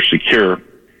officers secure.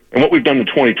 And what we've done in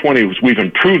 2020 was we've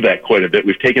improved that quite a bit.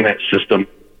 We've taken that system,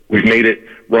 we've made it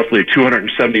roughly a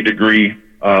 270-degree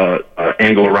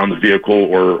angle around the vehicle,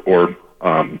 or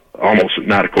almost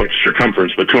not a quite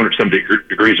circumference, but 270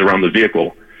 degrees around the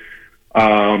vehicle.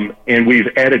 And we've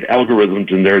added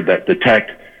algorithms in there that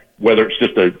detect whether it's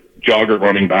just a jogger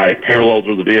running by parallel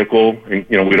to the vehicle, and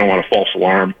we don't want a false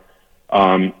alarm.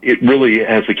 It really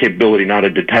has the capability now to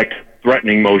detect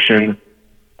threatening motion,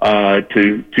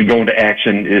 to go into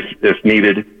action if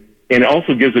needed. And it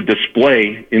also gives a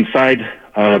display inside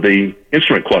the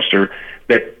instrument cluster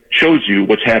that shows you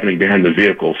what's happening behind the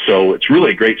vehicle. So it's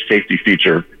really a great safety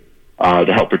feature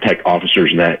to help protect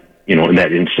officers in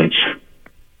that instance.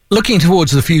 Looking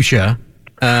towards the future,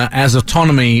 as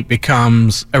autonomy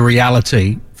becomes a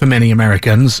reality for many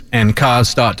Americans and cars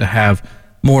start to have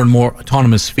more and more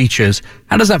autonomous features,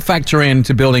 how does that factor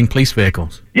into building police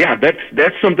vehicles? Yeah,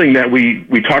 that's something that we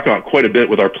talk about quite a bit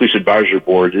with our police advisory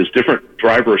board, is different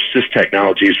driver assist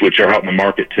technologies which are out in the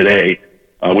market today,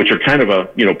 which are kind of a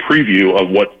preview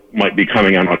of what might be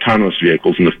coming on autonomous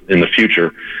vehicles in the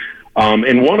future.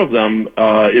 And one of them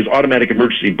is automatic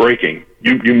emergency braking.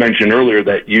 You mentioned earlier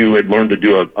that you had learned to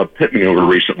do a pit maneuver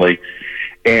recently,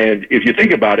 and if you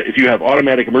think about it, if you have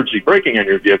automatic emergency braking on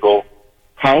your vehicle,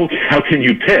 how can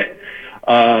you pit?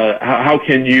 How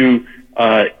can you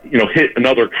hit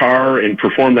another car and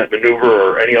perform that maneuver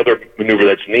or any other maneuver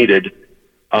that's needed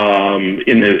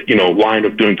in the line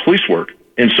of doing police work?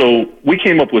 And so we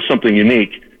came up with something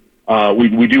unique.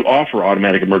 We do offer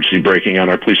automatic emergency braking on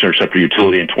our Police Interceptor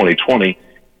utility in 2020,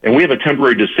 and we have a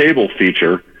temporary disable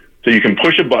feature, so you can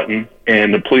push a button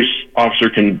and the police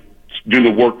officer can do the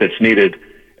work that's needed.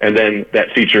 And then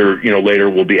that feature, later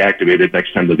will be activated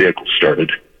next time the vehicle's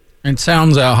started. It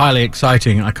sounds highly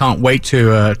exciting. I can't wait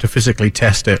to physically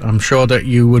test it. I'm sure that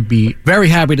you would be very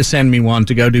happy to send me one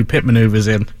to go do pit maneuvers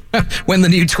in when the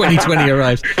new 2020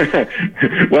 arrives.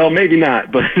 Well, maybe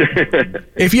not, but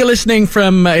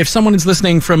if someone is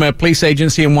listening from a police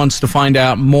agency and wants to find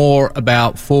out more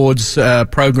about Ford's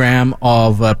program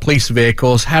of police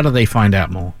vehicles, how do they find out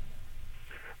more?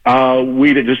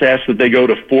 We just ask that they go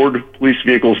to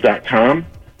FordPoliceVehicles.com.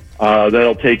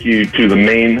 That'll take you to the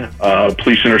main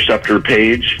Police Interceptor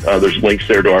page. There's links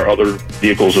there to our other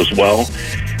vehicles as well.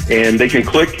 And they can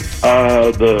click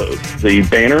the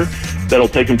banner. That'll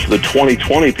take them to the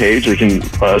 2020 page. They can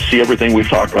see everything we've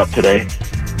talked about today.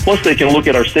 Plus, they can look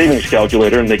at our savings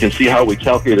calculator, and they can see how we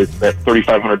calculated that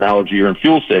 $3,500 a year in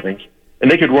fuel savings. And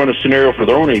they could run a scenario for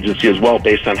their own agency as well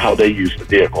based on how they use the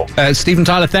vehicle. Stephen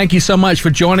Tyler, thank you so much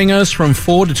for joining us from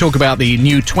Ford to talk about the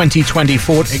new 2020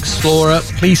 Ford Explorer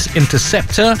Police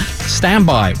Interceptor. Stand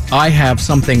by. I have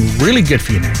something really good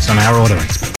for you next on Our Auto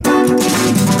Expert.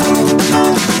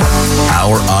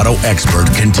 Our Auto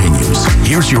Expert continues.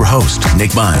 Here's your host,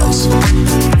 Nick Miles.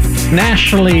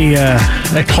 nationally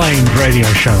acclaimed radio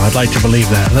show. I'd like to believe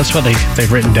that. That's what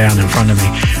they've written down in front of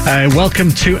me.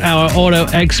 Welcome to our auto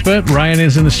expert. Ryan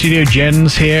is in the studio,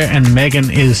 Jen's here, and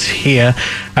Megan is here.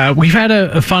 We've had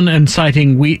a fun and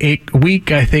exciting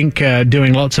week, I think,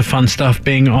 doing lots of fun stuff,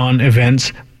 being on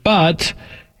events, but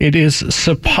it is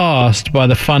surpassed by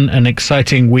the fun and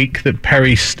exciting week that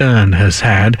Perry Stern has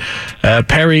had.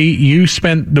 Perry, you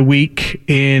spent the week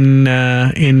in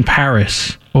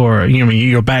Paris, or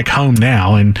you're back home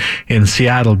now in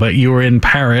Seattle, but you were in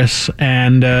Paris.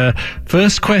 And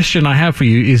first question I have for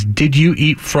you is: did you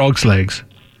eat frog's legs?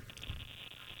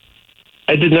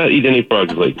 I did not eat any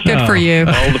frog's legs. Good for you.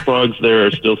 All the frogs there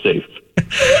are still safe.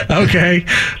 Okay,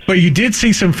 but you did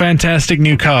see some fantastic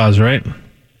new cars, right?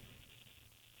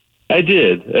 I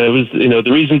did. It was,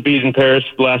 the reason being in Paris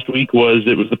last week was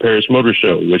it was the Paris Motor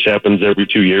Show, which happens every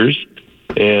 2 years.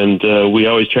 And we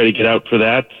always try to get out for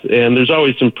that. And there's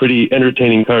always some pretty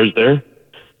entertaining cars there.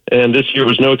 And this year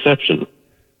was no exception.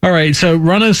 All right, so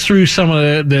run us through some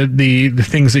of the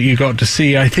things that you got to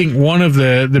see. I think one of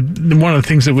the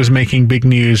things that was making big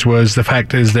news was the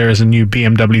fact is there is a new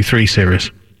BMW 3 Series.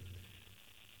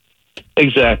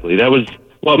 Exactly. That was,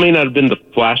 well, it may not have been the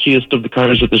flashiest of the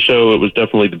cars at the show. It was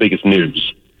definitely the biggest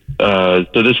news. So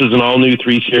this is an all-new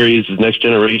 3 Series, it's next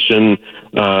generation.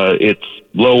 It's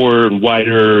lower and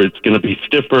wider. It's going to be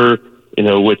stiffer,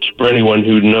 which for anyone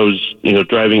who knows,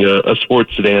 driving a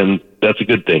sports sedan, that's a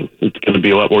good thing. It's going to be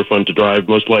a lot more fun to drive,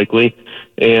 most likely.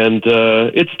 And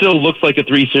it still looks like a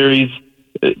 3 Series.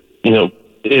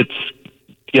 It's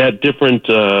got different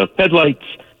headlights.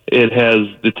 It has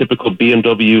the typical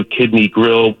BMW kidney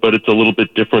grille, but it's a little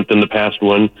bit different than the past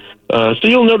one. So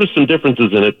you'll notice some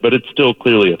differences in it, but it's still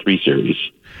clearly a 3 Series.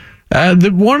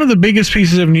 One of the biggest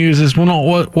pieces of news is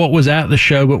not what was at the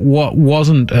show, but what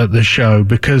wasn't at the show,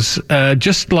 because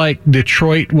just like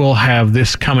Detroit will have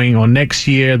this coming on next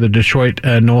year, the Detroit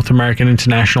North American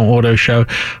International Auto Show,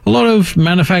 a lot of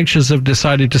manufacturers have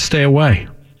decided to stay away.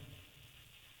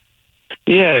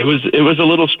 Yeah, it was a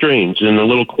little strange and a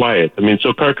little quiet. I mean,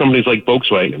 so car companies like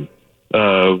Volkswagen,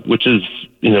 which is,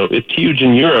 it's huge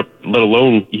in Europe, let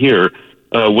alone here,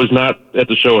 was not at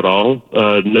the show at all.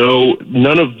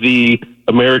 None of the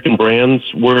American brands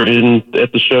were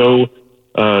at the show.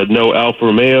 No Alfa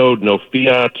Romeo, no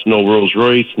Fiat, no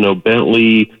Rolls-Royce, no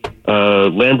Bentley.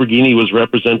 Lamborghini was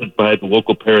represented by the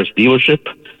local Paris dealership.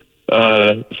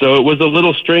 So it was a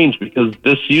little strange because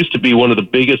this used to be one of the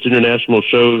biggest international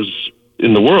shows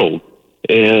in the world,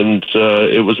 and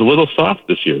it was a little soft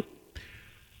this year.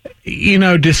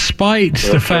 Despite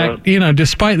the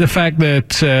fact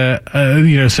that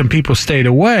some people stayed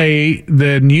away,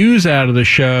 the news out of the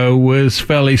show was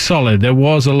fairly solid. There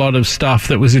was a lot of stuff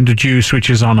that was introduced, which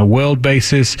is on a world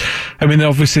basis. I mean,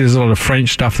 obviously, there's a lot of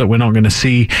French stuff that we're not going to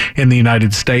see in the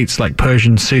United States, like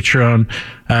Persian Citroen.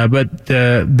 But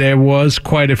there was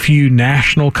quite a few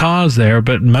national cars there,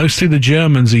 but mostly the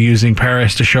Germans are using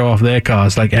Paris to show off their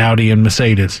cars, like Audi and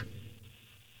Mercedes.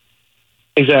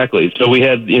 Exactly. So we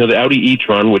had, the Audi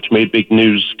e-tron, which made big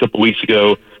news a couple weeks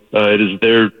ago. It is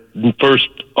their first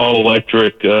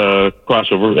all-electric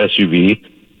crossover SUV.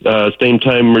 Same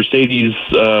time, Mercedes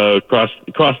across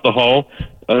the hall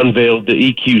unveiled the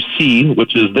EQC,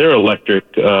 which is their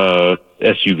electric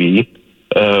SUV.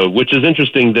 Which is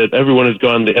interesting that everyone has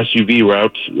gone the SUV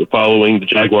route following the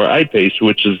Jaguar I-Pace,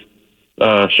 which is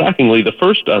shockingly the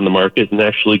first on the market and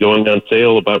actually going on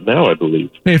sale about now, I believe.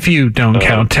 If you don't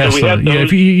count Tesla.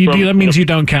 That means you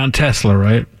don't count Tesla,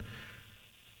 right?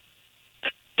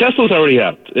 Tesla's already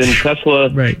out, and Tesla,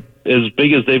 right, as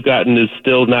big as they've gotten, is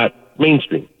still not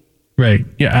mainstream. Right,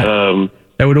 yeah.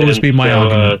 That would always be my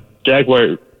argument.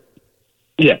 Jaguar,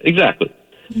 yeah, exactly.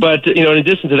 But, in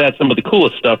addition to that, some of the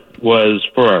coolest stuff was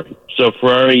Ferrari. So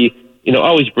Ferrari,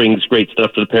 always brings great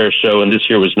stuff to the Paris show, and this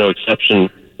year was no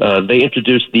exception. They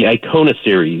introduced the Icona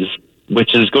series,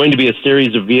 which is going to be a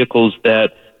series of vehicles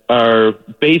that are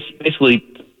basically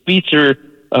feature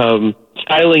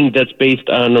styling that's based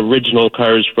on original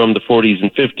cars from the 40s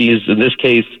and 50s. In this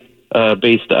case,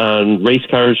 based on race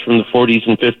cars from the 40s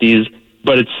and 50s,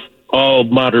 but it's all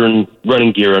modern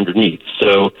running gear underneath.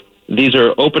 So these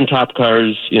are open-top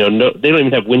cars. They don't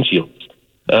even have windshields.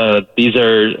 These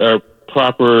are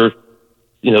proper.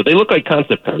 They look like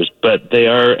concept cars, but they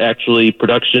are actually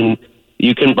production.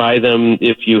 You can buy them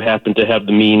if you happen to have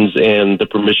the means and the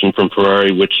permission from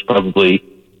Ferrari, which probably,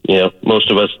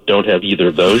 most of us don't have either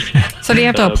of those. So do you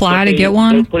have to apply to get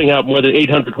one? They're putting out more than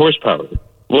 800 horsepower.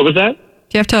 What was that?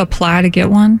 Do you have to apply to get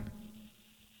one?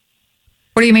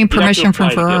 What do you mean permission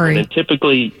from Ferrari?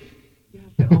 Typically,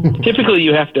 Typically,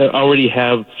 you have to already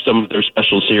have some of their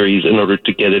special series in order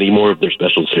to get any more of their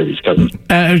special series covered.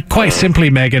 Quite simply,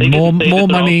 Megan, more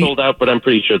money. All sold out, but I'm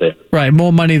pretty sure they are. Right,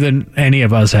 more money than any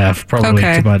of us have probably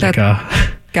to buy the car.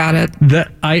 Got it.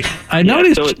 I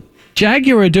noticed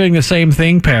Jaguar are doing the same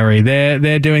thing, Perry.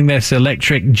 They're doing this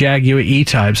electric Jaguar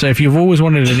E-Type. So if you've always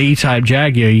wanted an E-Type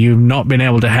Jaguar, you've not been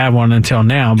able to have one until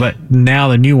now. But now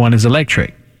the new one is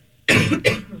electric.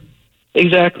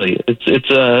 Exactly.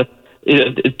 I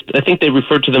think they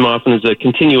refer to them often as a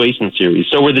continuation series.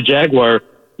 So where the Jaguar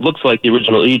looks like the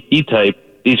original E-Type,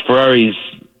 these Ferraris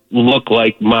look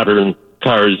like modern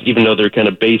cars, even though they're kind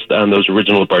of based on those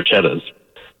original Barchettas.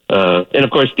 And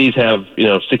of course, these have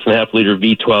 6.5 liter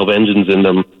V12 engines in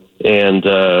them and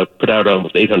put out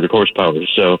almost 800 horsepower.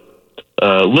 So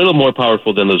a little more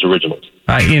powerful than those originals.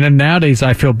 Nowadays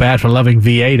I feel bad for loving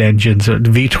V8 engines. The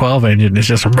V12 engine is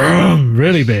just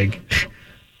really big.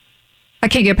 I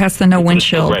can't get past the no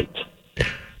windshield. Right.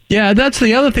 Yeah, that's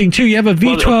the other thing too. You have a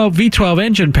V12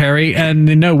 engine, Perry, and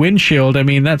no windshield. I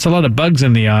mean, that's a lot of bugs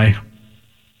in the eye.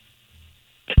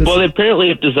 Well, they apparently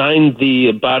have designed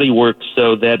the bodywork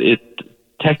so that it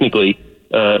technically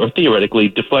or theoretically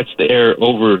deflects the air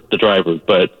over the driver.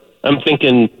 But I'm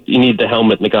thinking you need the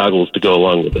helmet and the goggles to go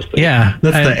along with this thing. Yeah.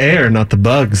 That's the air, not the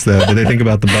bugs, though. Did they think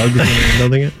about the bugs when they were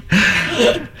building it?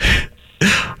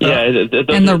 Yeah,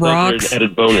 and the rocks. Those are an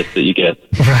added bonus that you get.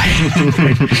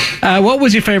 Right. What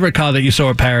was your favorite car that you saw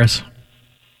at Paris?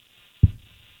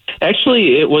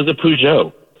 Actually, it was a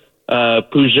Peugeot.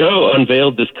 Peugeot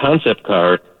unveiled this concept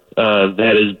car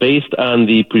that is based on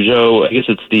the Peugeot, I guess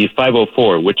it's the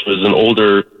 504, which was an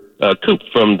older coupe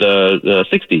from the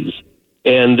 60s.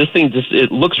 And this thing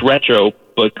it looks retro,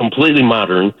 but completely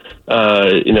modern.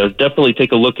 Definitely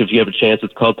take a look if you have a chance.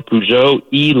 It's called the Peugeot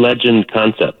E-Legend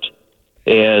Concept.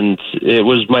 And it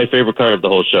was my favorite car of the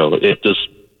whole show. It just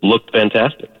looked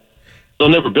fantastic. They'll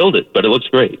never build it, but it looks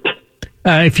great.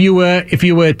 If you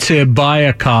were to buy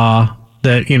a car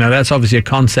that, that's obviously a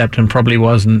concept and probably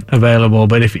wasn't available,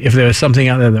 but if there was something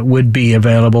out there that would be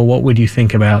available, what would you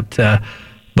think about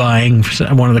buying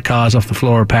one of the cars off the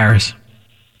floor of Paris?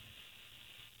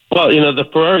 Well, the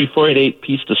Ferrari 488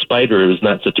 Pista Spider is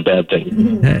not such a bad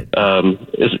thing.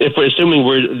 If we're assuming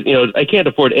I can't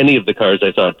afford any of the cars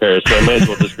I saw at Paris, so I might as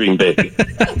well just dream big.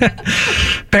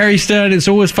 Perry Stern, it's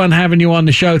always fun having you on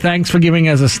the show. Thanks for giving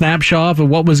us a snapshot of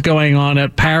what was going on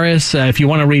at Paris. If you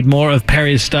want to read more of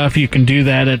Perry's stuff, you can do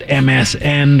that at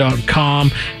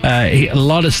msn.com. A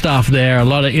lot of stuff there, a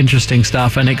lot of interesting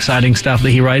stuff and exciting stuff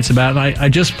that he writes about. And I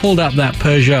just pulled up that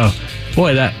Peugeot.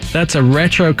 Boy, that's a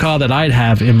retro car that I'd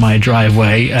have in my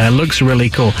driveway. Looks really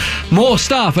cool. More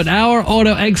stuff at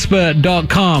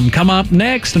OurAutoExpert.com. Come up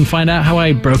next and find out how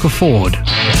I broke a Ford.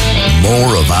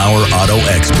 More of Our Auto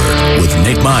Expert with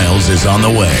Nick Miles is on the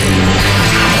way.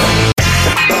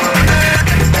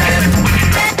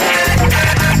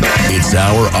 It's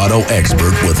Our Auto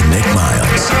Expert with Nick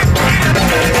Miles.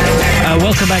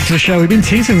 Welcome back to the show. We've been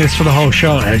teasing this for the whole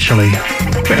show, actually.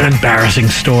 An embarrassing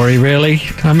story, really.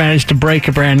 I managed to break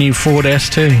a brand new Ford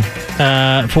ST,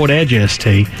 Ford Edge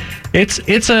ST.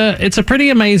 It's a pretty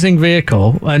amazing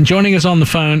vehicle. And joining us on the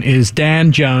phone is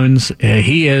Dan Jones.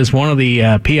 He is one of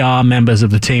the PR members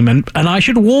of the team. And I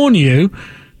should warn you,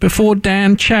 before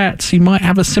Dan chats, he might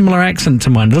have a similar accent to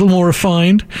mine. A little more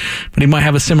refined, but he might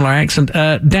have a similar accent.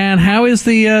 Dan, how is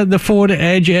the Ford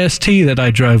Edge ST that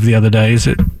I drove the other day? Is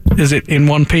it in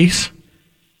one piece?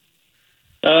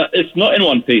 It's not in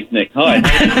one piece, Nick. Hi.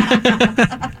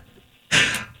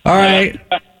 All right.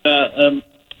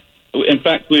 In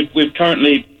fact, we've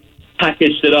currently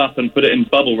packaged it up and put it in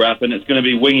bubble wrap, and it's going to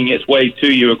be winging its way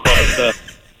to you across the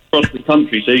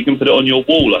country, so you can put it on your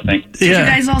wall, I think. Did you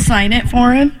guys all sign it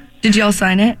for him? Did you all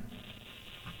sign it?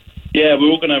 Yeah, we're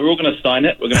all gonna sign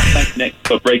it. We're gonna thank Nick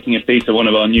for breaking a piece of one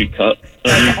of our new cars,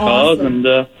 and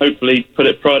hopefully put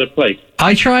it pride of place.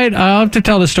 I'll have to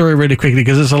tell the story really quickly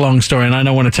because it's a long story and I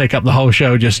don't want to take up the whole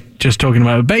show just talking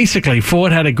about it. Basically,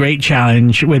 Ford had a great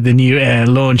challenge with the new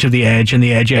launch of the Edge and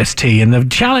the Edge ST. And the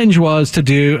challenge was to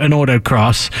do an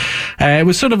autocross. It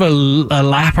was sort of a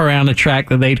lap around a track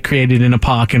that they'd created in a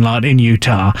parking lot in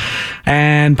Utah.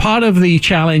 And part of the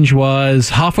challenge was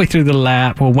halfway through the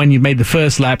lap, or when you made the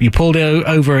first lap, you pulled it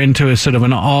over into a sort of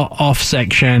an off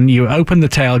section. You opened the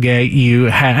tailgate,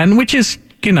 and which is,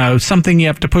 something you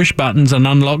have to push buttons and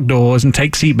unlock doors and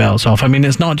take seatbelts off. I mean,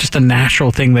 it's not just a natural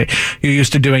thing that you're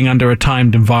used to doing under a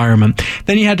timed environment.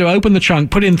 Then you had to open the trunk,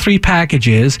 put in 3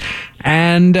 packages,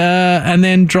 and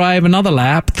then drive another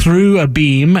lap through a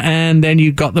beam, and then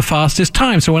you got the fastest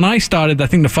time. So when I started, I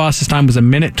think the fastest time was 1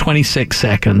 minute 26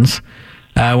 seconds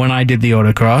when I did the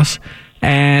autocross.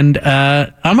 and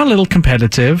I'm a little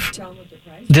competitive.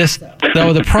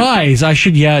 The prize, I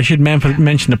should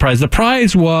mention the prize. The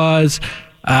prize was,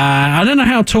 I don't know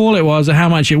how tall it was or how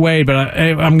much it weighed, but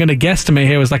I'm going to guesstimate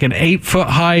here, it was like an 8-foot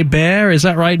high bear. Is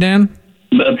that right, Dan?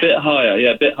 A bit higher,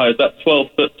 yeah, a bit higher. About 12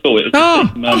 foot tall. It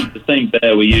was the same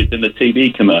bear we used in the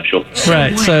TV commercial.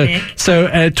 Right, so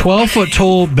a 12-foot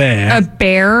tall bear. A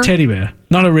bear? Teddy bear.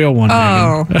 Not a real one.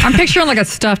 Oh, Megan. I'm picturing like a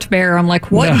stuffed bear. I'm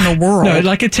like, what in the world? No,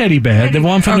 like a teddy bear, the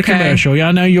one from the commercial. Yeah,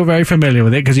 I know you're very familiar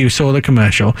with it because you saw the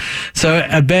commercial. So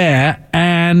a bear,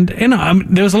 and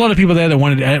there was a lot of people there that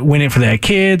wanted to win it for their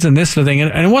kids and this sort of thing.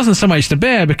 And it wasn't so much the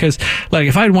bear because, like,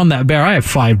 if I'd won that bear, I have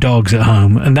 5 dogs at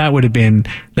home, and that would have been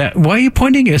that. Why are you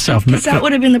pointing at yourself? Because that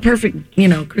would have been the perfect,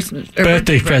 Christmas or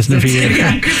birthday present for you.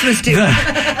 Yeah, Christmas too.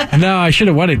 No, I should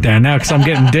have won it down now because I'm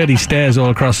getting dirty stares all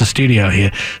across the studio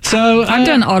here. So I've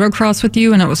done autocross with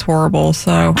you and it was horrible.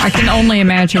 So I can only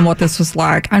imagine what this was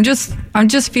like. I'm just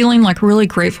feeling like really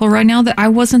grateful right now that I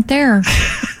wasn't there.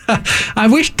 I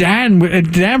wish Dan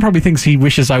probably thinks he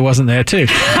wishes I wasn't there too.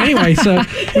 Anyway, so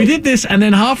we did this, and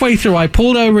then halfway through, I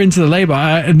pulled over into the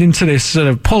lay-by and into this sort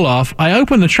of pull-off. I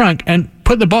opened the trunk and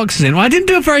put the boxes in. Well, I didn't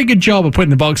do a very good job of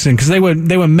putting the boxes in because they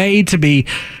were made to be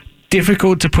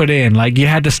difficult to put in. Like, you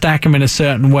had to stack them in a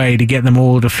certain way to get them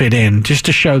all to fit in, just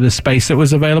to show the space that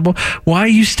was available. Why are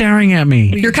you staring at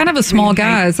me? You're kind of a small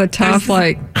guy. Is that tough,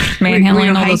 like,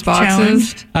 manhandling all those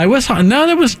boxes? Challenged? I was. No,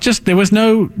 there was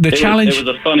no challenge. It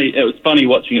was funny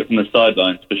watching it from the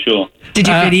sidelines, for sure. Did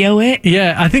you video it?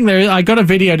 Yeah, I think I got a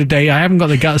video today. I haven't got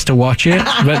the guts to watch it,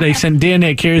 but they sent, "Dear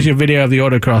Nick, here's your video of the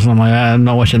autocross," and I'm like, I'm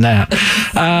not watching that.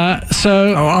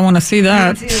 I want to see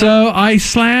that. So I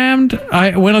slammed.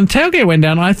 When the tailgate went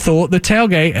down, I thought the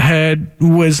tailgate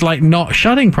was like not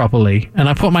shutting properly, and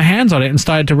I put my hands on it and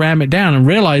started to ram it down, and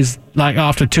realized, like,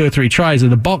 after 2 or 3 tries, that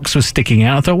the box was sticking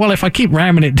out. I thought, well, if I keep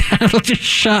ramming it down, it'll just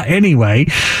shut anyway,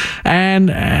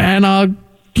 and I'll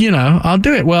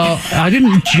do it. Well, I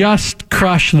didn't just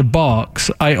crush the box.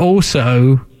 I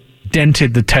also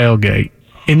dented the tailgate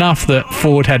enough that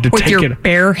Ford had to take it with your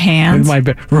bare hands. With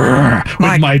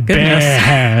my bare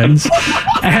hands,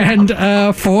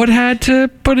 and Ford had to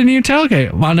put a new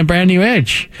tailgate on a brand new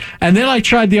Edge. And then I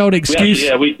tried the old excuse.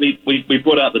 We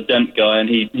brought out the dent guy, and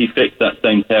he fixed that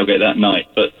same tailgate that night,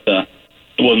 but.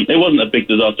 It wasn't a big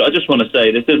disaster. I just want to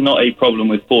say this is not a problem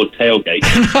with Ford tailgate.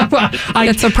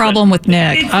 It's a problem with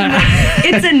Nick.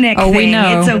 It's a Nick thing. We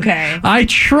know. It's okay. I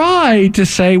tried to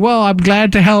say, well, I'm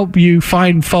glad to help you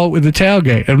find fault with the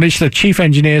tailgate. And which the chief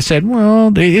engineer said, well,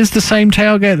 it is the same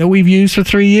tailgate that we've used for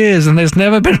 3 years, and there's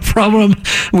never been a problem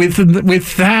with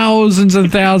thousands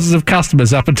and thousands of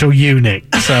customers up until you, Nick.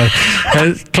 So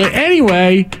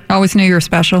anyway, I always knew you were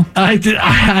special. I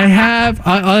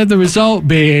have the result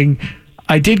being,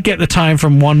 I did get the time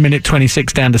from 1 minute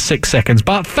 26 down to 6 seconds,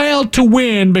 but failed to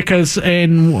win because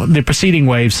in the preceding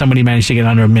waves, somebody managed to get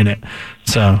under a minute.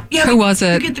 So who was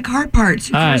it? You get the car parts.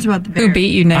 Who cares about the bear? Who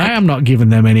beat you, Nick? I am not giving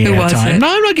them any airtime. No,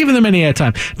 I'm not giving them any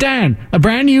airtime. Dan, a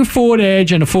brand new Ford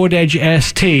Edge and a Ford Edge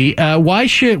ST.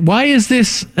 Why is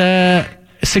this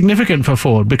significant for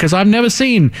Ford? Because I've never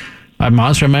seen. I'm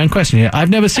answering my own question here. I've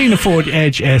never seen a Ford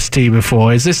Edge ST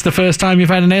before. Is this the first time you've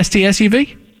had an ST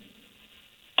SUV?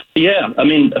 Yeah, I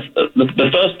mean, the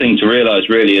first thing to realize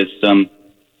really is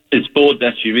Ford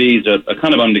SUVs are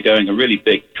kind of undergoing a really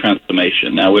big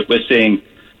transformation. Now, we're seeing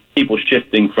people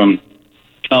shifting from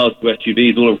cars to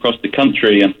SUVs all across the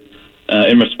country, and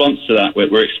in response to that,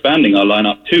 we're expanding our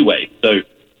lineup 2 ways. So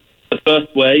the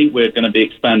first way, we're going to be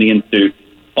expanding into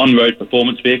on-road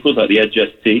performance vehicles like the Edge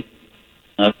ST,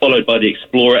 followed by the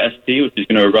Explorer ST, which is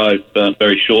going to arrive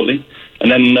very shortly. And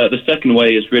then the second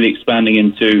way is really expanding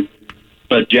into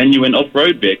genuine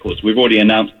off-road vehicles. We've already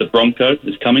announced the Bronco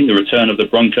is coming, the return of the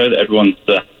Bronco that everyone's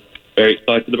very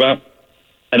excited about,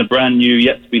 and a brand new,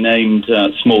 yet-to-be-named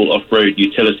small off-road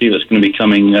utility that's going to be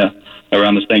coming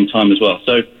around the same time as well.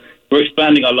 So we're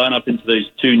expanding our lineup into those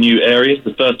 2 new areas.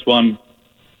 The first one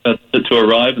to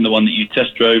arrive, and the one that you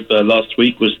test drove last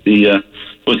week, was the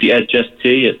Edge ST.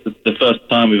 It's the first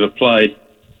time we've applied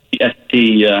the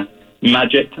ST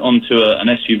magic onto an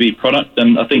SUV product,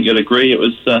 and I think you'll agree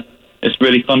it's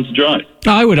really fun to drive.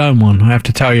 I would own one, I have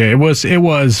to tell you. It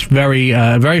was very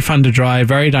very fun to drive,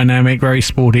 very dynamic, very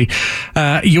sporty.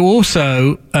 You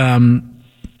also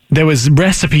there was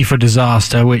recipe for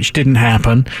disaster, which didn't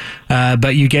happen,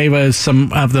 but you gave us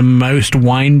some of the most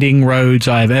winding roads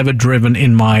I've ever driven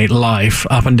in my life,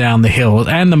 up and down the hills,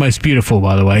 and the most beautiful,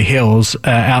 by the way, hills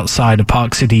outside of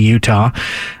Park City, Utah.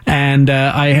 And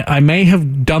I may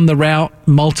have done the route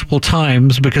multiple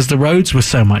times because the roads were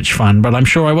so much fun, but I'm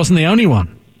sure I wasn't the only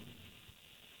one.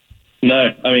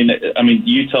 No, I mean,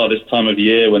 Utah this time of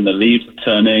year when the leaves are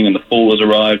turning and the fall has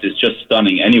arrived is just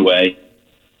stunning. Anyway,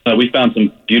 we found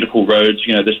some beautiful roads.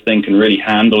 You know, this thing can really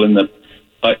handle in the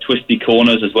tight, twisty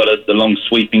corners as well as the long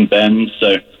sweeping bends.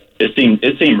 So it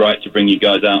seemed right to bring you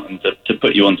guys out and to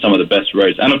put you on some of the best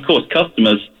roads. And of course,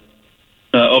 customers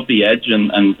of the Edge and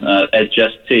Edge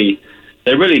ST,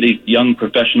 they're really these young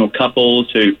professional couples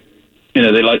who, you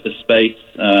know, they like the space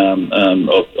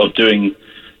of doing.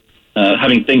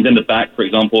 Having things in the back, for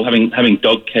example, having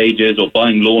dog cages or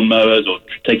buying lawnmowers or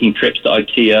taking trips to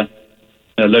IKEA,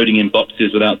 loading in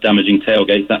boxes without damaging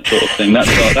tailgates, that sort of thing.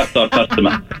 That's our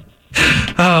customer.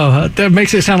 Oh, that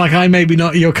makes it sound like I may be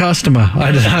not your customer.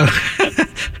 I don't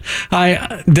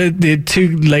know. The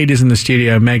two ladies in the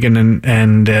studio, Megan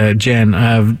and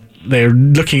Jen, they're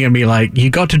looking at me like,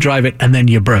 you got to drive it and then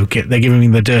you broke it. They're giving me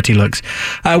the dirty looks.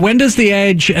 When does the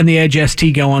Edge and the Edge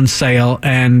ST go on sale?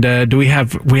 And do we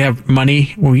have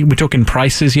money? We're talking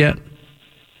prices yet?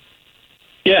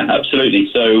 Yeah,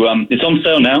 absolutely. So it's on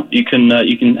sale now. You can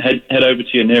head over to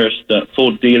your nearest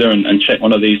Ford dealer and check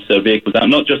one of these vehicles out.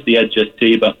 Not just the Edge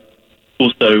ST, but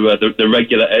also the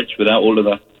regular Edge without all of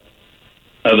the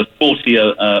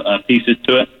sportier pieces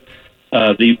to it.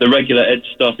 The regular Edge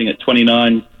starting at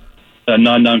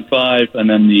 $29,995, and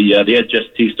then the Edge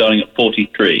ST starting at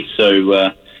 $43,000.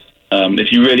 So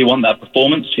if you really want that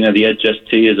performance, you know, the Edge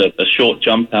ST is a short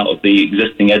jump out of the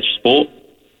existing Edge Sport.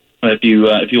 If you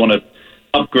want to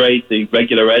upgrade the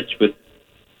regular Edge with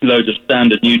loads of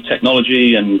standard new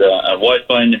technology and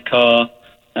Wi-Fi in your car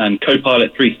and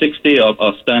Copilot 360,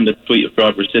 our standard suite of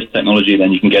driver assist technology,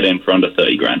 then you can get in for under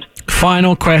 $30,000.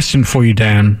 Final question for you,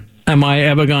 Dan. Am I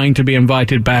ever going to be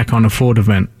invited back on a Ford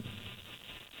event?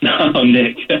 Oh,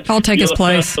 Nick, I'll take his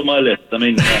place. First on my list. I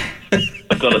mean,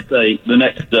 I've got to say,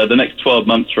 the next 12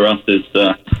 months for us is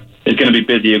going to be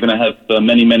busy. You're going to have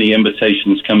many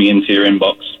invitations coming into your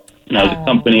inbox. Now, as a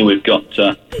company, we've got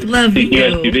these new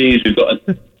SUVs. We've got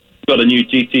a new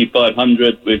GT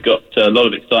 500. We've got a lot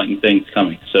of exciting things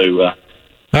coming. So,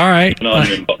 all right.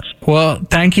 Well,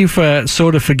 thank you for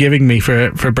sort of forgiving me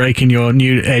for breaking your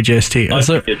new Edge ST.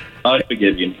 I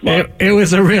forgive you. It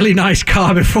was a really nice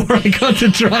car before I got to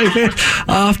drive it.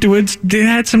 Afterwards, it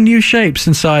had some new shapes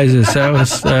and sizes, so it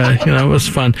was, it was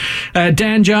fun.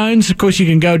 Dan Jones, of course, you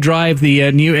can go drive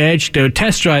the new Edge, go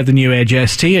test drive the new Edge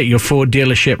ST at your Ford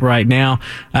dealership right now.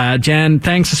 Jan,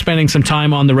 thanks for spending some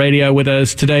time on the radio with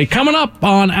us today. Coming up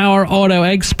on our Auto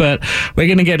Expert, we're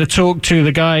going to get to talk to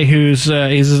the guy who's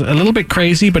is a little bit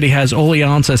crazy, but he has all the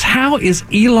answers. How is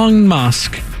Elon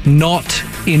Musk not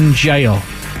in jail?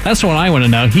 That's what I want to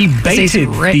know. He baited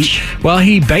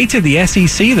the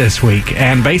SEC this week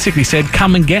and basically said,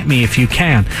 come and get me if you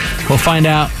can. We'll find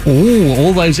out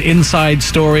all those inside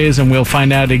stories, and we'll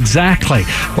find out exactly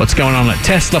what's going on at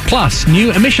Tesla, plus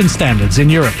new emission standards in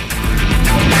Europe.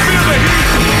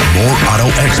 More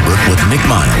Auto Expert with Nick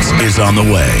Miles is on the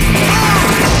way.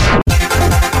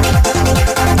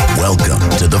 Welcome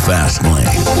to the Fast Lane.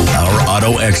 Our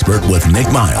Auto Expert with Nick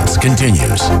Miles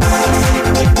continues.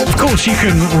 Of course, you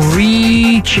can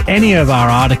reach any of our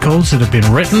articles that have been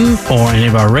written, or any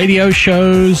of our radio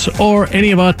shows, or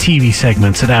any of our TV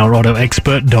segments at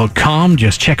ourautoexpert.com.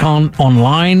 Just check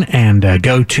online and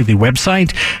go to the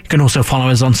website. You can also follow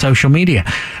us on social media.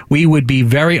 We would be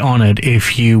very honored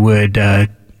if you would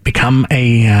become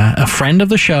a friend of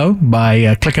the show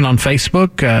by clicking on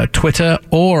Facebook, Twitter,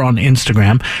 or on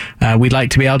Instagram. We'd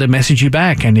like to be able to message you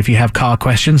back, and if you have car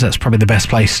questions, that's probably the best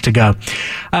place to go.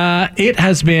 It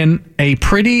has been a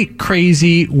pretty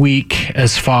crazy week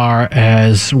as far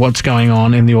as what's going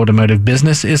on in the automotive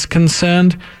business is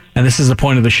concerned. And this is the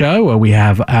point of the show where we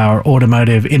have our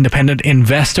automotive independent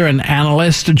investor and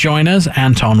analyst join us,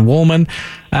 Anton Wahlman.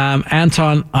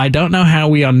 Anton, I don't know how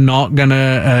we are not going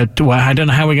to, I don't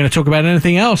know how we're going to talk about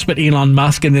anything else but Elon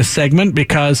Musk in this segment,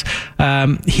 because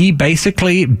he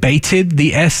basically baited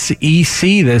the SEC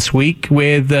this week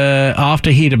with,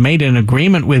 after he'd made an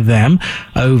agreement with them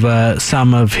over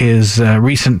some of his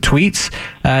recent tweets,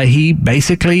 he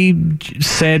basically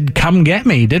said, come get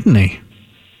me, didn't he?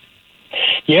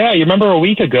 Yeah, you remember a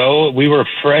week ago, we were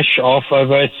fresh off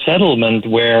of a settlement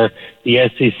where the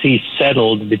SEC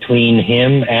settled between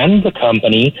him and the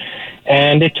company,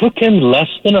 and it took him less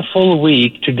than a full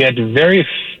week to get very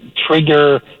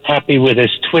trigger happy with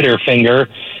his Twitter finger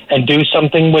and do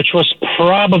something which was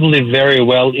probably very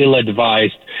well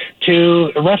ill-advised.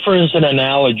 To reference an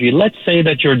analogy, let's say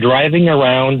that you're driving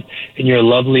around in your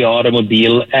lovely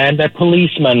automobile and a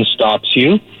policeman stops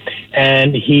you,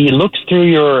 and he looks through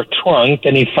your trunk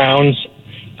and he finds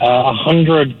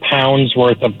 100 pounds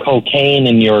worth of cocaine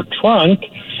in your trunk.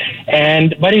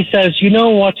 But he says, you know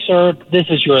what, sir, this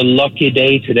is your lucky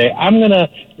day today. I'm going to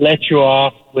let you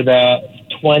off with a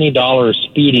 $20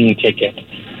 speeding ticket.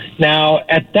 Now,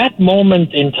 at that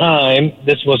moment in time,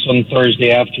 this was on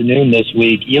Thursday afternoon this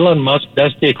week, Elon Musk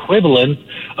does the equivalent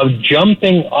of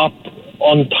jumping up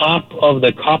on top of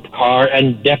the cop car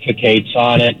and defecates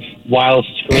on it while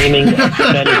screaming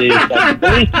obscenities at the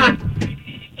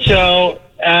policeman. So,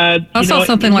 I saw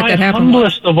something like that happen. In my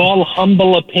humblest of all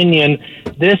humble opinion,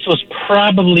 this was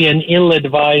probably an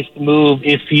ill-advised move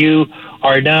if you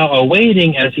are now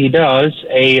awaiting, as he does,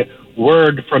 a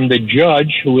word from the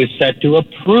judge who is set to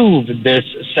approve this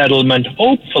settlement.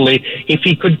 Hopefully, if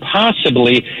he could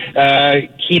possibly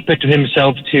keep it to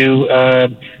himself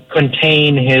to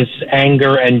contain his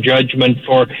anger and judgment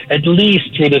for at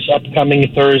least through this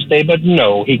upcoming Thursday, but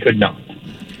no, he could not.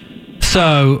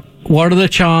 So, what are the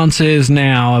chances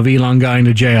now of Elon going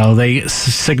to jail? They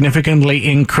significantly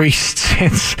increased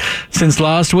since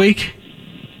last week?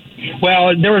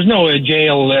 Well, there was no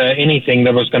jail anything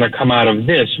that was going to come out of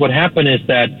this. What happened is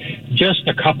that just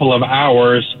a couple of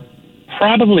hours,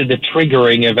 probably the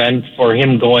triggering event for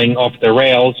him going off the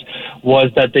rails,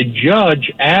 was that the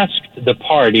judge asked the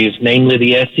parties, namely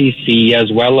the SEC,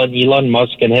 as well as Elon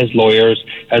Musk and his lawyers,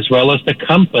 as well as the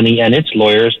company and its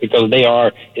lawyers, because they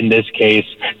are, in this case,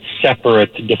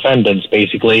 separate defendants,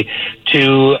 basically,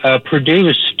 to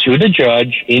produce to the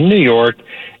judge in New York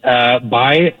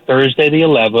by Thursday the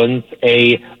 11th,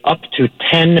 a up to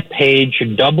 10-page,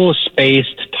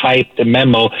 double-spaced typed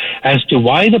memo as to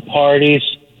why the parties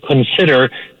consider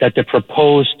that the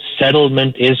proposed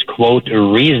settlement is, quote,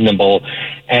 reasonable.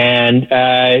 And,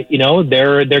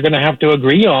 they're going to have to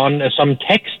agree on some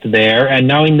text there. And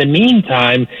now in the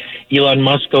meantime, Elon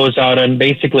Musk goes out and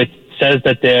basically says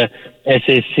that the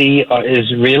SEC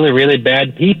is really, really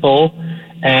bad people.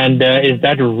 And is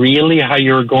that really how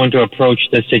you're going to approach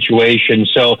the situation?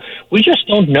 So we just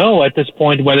don't know at this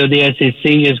point whether the SEC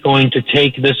is going to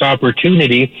take this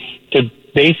opportunity to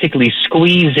basically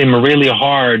squeeze him really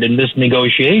hard in this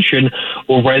negotiation,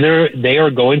 or whether they are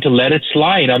going to let it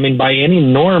slide. I mean, by any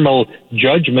normal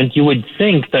judgment, you would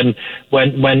think that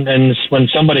when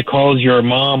somebody calls your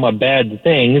mom a bad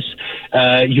things,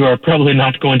 you are probably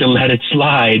not going to let it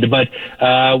slide. But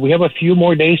we have a few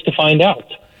more days to find out.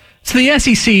 So the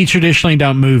SEC traditionally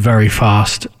don't move very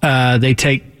fast. They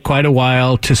take quite a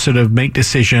while to sort of make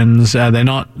decisions. They're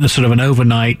not sort of an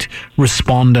overnight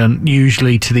respondent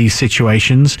usually to these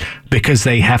situations because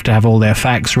they have to have all their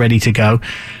facts ready to go.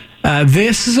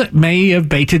 This may have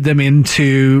baited them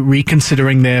into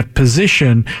reconsidering their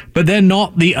position, but they're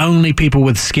not the only people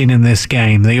with skin in this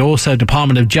game. They also,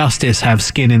 Department of Justice, have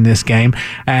skin in this game,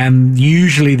 and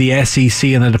usually the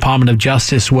SEC and the Department of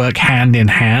Justice work hand in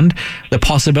hand. The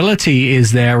possibility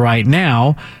is there right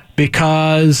now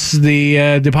because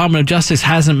the Department of Justice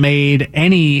hasn't made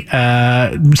any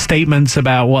statements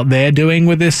about what they're doing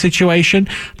with this situation.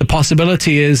 The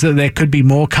possibility is that there could be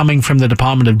more coming from the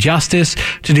Department of Justice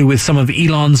to do with some of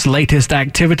Elon's latest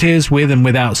activities with and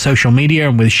without social media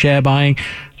and with share buying.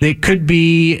 It could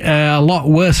be a lot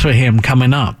worse for him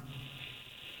coming up.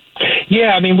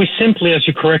 Yeah, I mean, we simply, as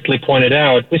you correctly pointed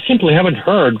out, we simply haven't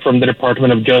heard from the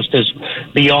Department of Justice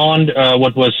beyond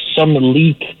what was some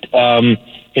leaked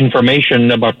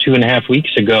information about 2.5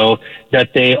 weeks ago that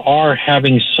they are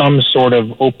having some sort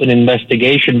of open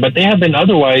investigation, but they have been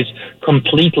otherwise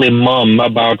completely mum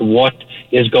about what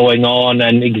is going on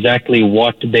and exactly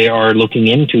what they are looking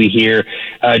into here.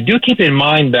 Do keep in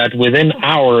mind that within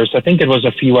hours, I think it was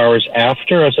a few hours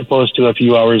after as opposed to a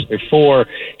few hours before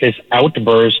his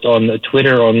outburst on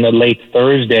Twitter on late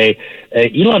Thursday,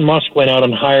 Elon Musk went out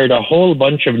and hired a whole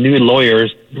bunch of new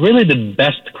lawyers, really the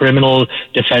best criminal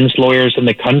defense lawyers in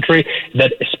the country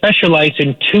that specialize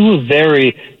in two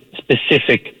very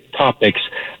specific topics,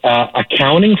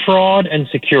 accounting fraud and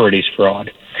securities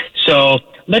fraud. So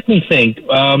let me think.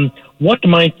 What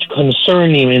might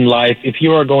concern you in life if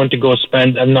you are going to go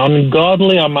spend an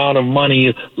ungodly amount of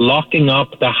money locking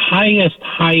up the highest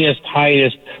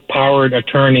powered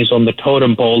attorneys on the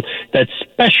totem pole that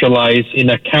specialize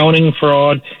in accounting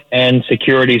fraud and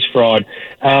securities fraud?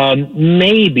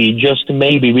 Maybe, just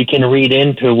maybe, we can read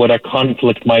into what a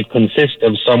conflict might consist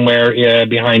of somewhere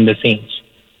behind the scenes.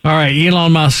 All right,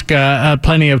 Elon Musk,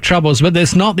 plenty of troubles, but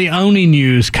there's not the only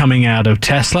news coming out of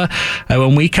Tesla.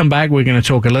 When we come back, we're going to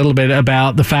talk a little bit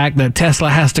about the fact that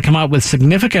Tesla has to come up with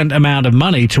significant amount of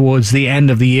money towards the end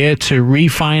of the year to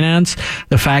refinance.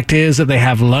 The fact is that they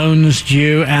have loans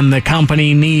due and the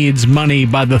company needs money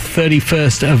by the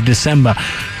 31st of December.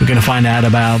 We're going to find out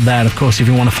about that. Of course, if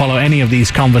you want to follow any of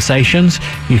these conversations,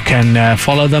 you can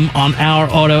follow them on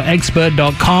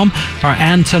ourautoexpert.com. Or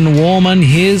Anton Warman,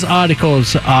 his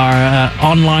articles are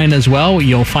online as well.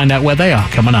 You'll find out where they are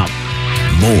coming up.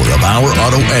 More of Our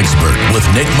Auto Expert with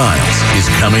Nick Miles is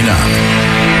coming up.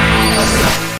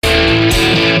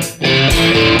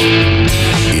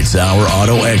 It's Our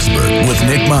Auto Expert with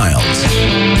Nick Miles.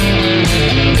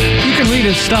 You can read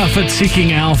his stuff at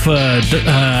Seeking Alpha.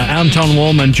 Anton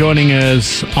Wallman joining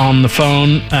us on the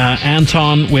phone.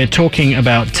 Anton, we're talking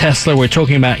about Tesla. We're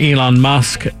talking about Elon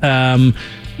Musk.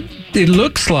 It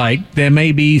looks like there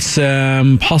may be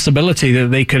some possibility that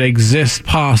they could exist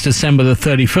past December the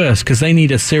 31st because they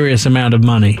need a serious amount of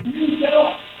money.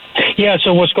 Yeah,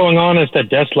 so what's going on is that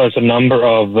Tesla has a number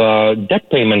of debt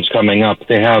payments coming up.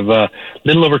 They have a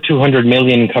little over $200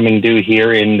 million coming due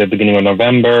here in the beginning of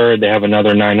November. They have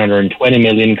another $920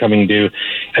 million coming due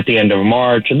at the end of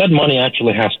March. And that money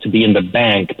actually has to be in the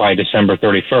bank by December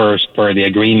 31st per the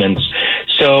agreements.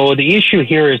 So the issue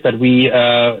here is that we,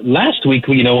 last week,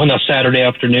 on a Saturday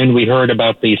afternoon, we heard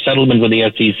about the settlement with the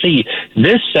SEC.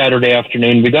 This Saturday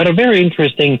afternoon, we got a very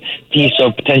interesting piece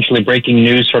of potentially breaking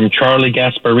news from Charlie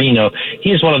Gasparino.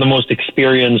 He is one of the most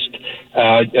experienced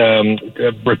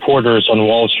reporters on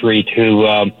Wall Street who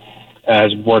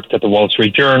has worked at the Wall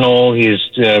Street Journal. He's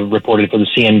reported for the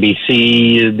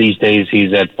CNBC. These days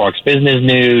he's at Fox Business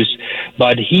News.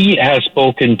 But he has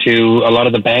spoken to a lot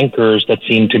of the bankers that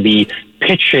seem to be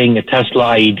pitching Tesla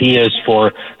ideas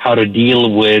for how to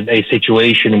deal with a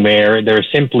situation where they're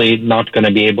simply not going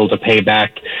to be able to pay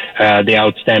back the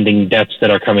outstanding debts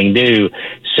that are coming due.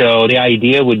 So the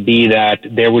idea would be that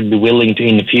they would be willing to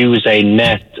infuse a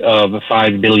net of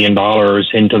 $5 billion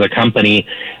into the company.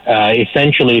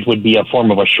 Essentially, it would be a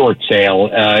form of a short sale,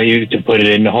 to put it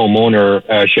in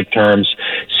homeownership terms.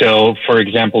 So, for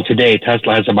example, today,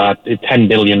 Tesla has about $10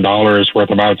 billion worth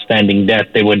of outstanding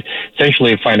debt. They would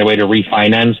essentially find a way to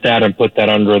refinance that and put that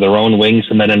under their own wings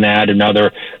and then add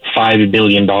another $5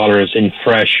 billion in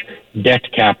fresh debt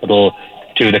capital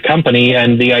to the company.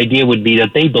 And the idea would be that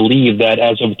they believe that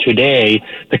as of today,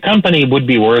 the company would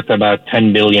be worth about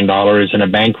 $10 billion in a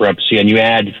bankruptcy, and you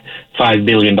add $5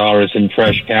 billion in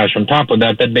fresh cash on top of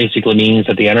that. That basically means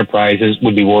that the enterprises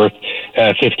would be worth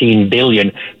 $15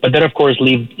 billion. But that, of course,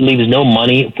 leaves no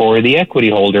money for the equity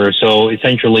holder. So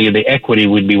essentially, the equity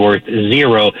would be worth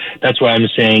zero. That's why I'm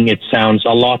saying it sounds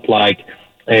a lot like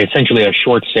essentially a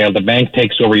short sale. The bank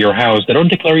takes over your house. They don't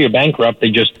declare you bankrupt.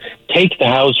 They just take the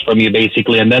house from you,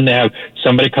 basically, and then they have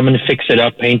somebody come and fix it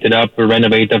up, paint it up, or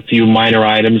renovate a few minor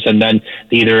items, and then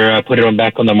they either put it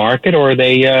back on the market or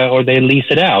they lease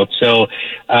it out. So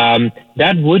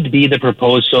that would be the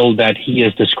proposal that he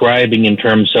is describing in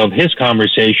terms of his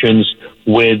conversations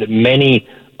with many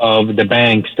of the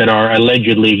banks that are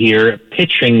allegedly here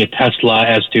pitching Tesla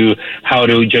as to how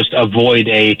to just avoid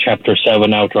a Chapter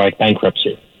 7 outright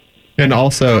bankruptcy. And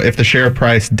also, if the share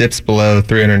price dips below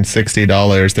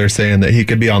 $360, they're saying that he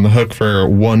could be on the hook for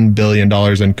 $1 billion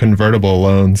in convertible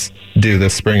loans due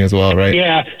this spring as well, right?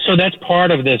 Yeah, so that's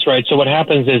part of this, right? So what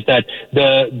happens is that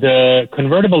the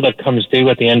convertible that comes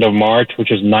due at the end of March,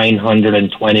 which is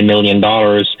 $920 million,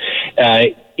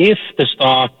 if the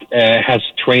stock has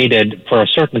traded for a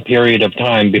certain period of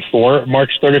time before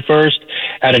March 31st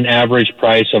at an average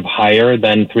price of higher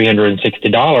than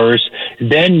 $360,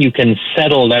 then you can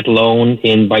settle that loan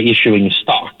in by issuing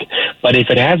stock. But if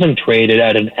it hasn't traded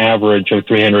at an average of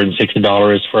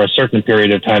 $360 for a certain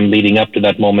period of time leading up to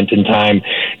that moment in time,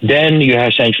 then you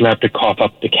essentially have to cough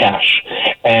up the cash.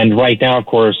 And right now, of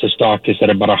course, the stock is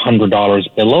at about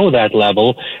 $100 below that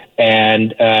level.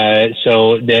 And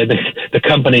so the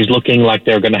company's looking like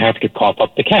they're going to have to cough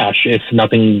up the cash if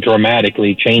nothing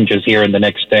dramatically changes here in the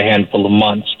next handful of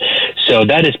months. So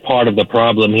that is part of the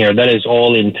problem here. That is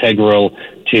all integral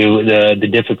to the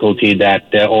difficulty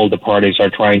that all the parties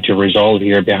are trying to resolve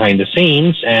here behind the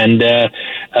scenes. And,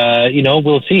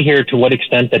 we'll see here to what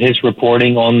extent that his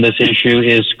reporting on this issue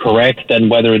is correct and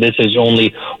whether this is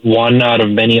only one out of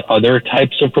many other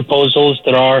types of proposals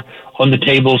that are on the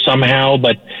table somehow.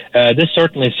 But this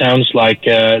certainly sounds like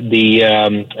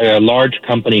the large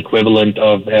company equivalent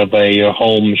of a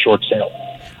home short sale.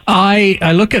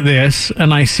 I look at this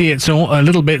and I see it's all a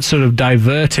little bit sort of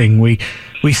diverting.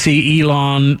 We see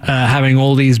Elon having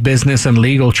all these business and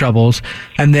legal troubles,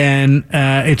 and then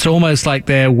it's almost like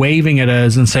they're waving at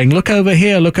us and saying, look over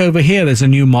here, there's a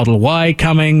new Model Y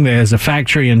coming, there's a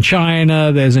factory in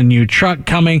China, there's a new truck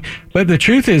coming. But the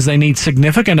truth is they need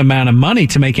significant amount of money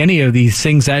to make any of these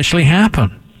things actually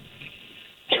happen.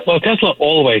 Well, Tesla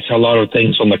always has a lot of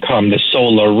things on the come. The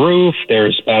solar roof,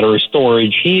 there's battery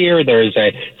storage here, there's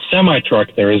a semi-truck,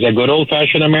 there is a good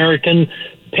old-fashioned American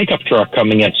pickup truck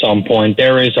coming at some point.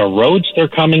 There is a Roadster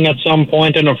coming at some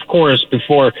point. And of course,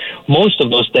 before most of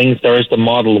those things, there is the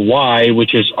Model Y,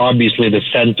 which is obviously the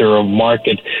center of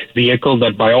market vehicle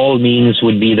that by all means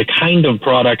would be the kind of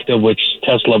product of which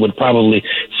Tesla would probably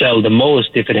sell the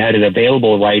most if it had it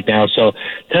available right now. So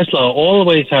Tesla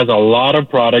always has a lot of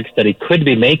products that it could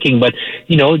be making, but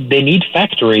you know, they need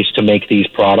factories to make these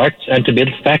products. And to build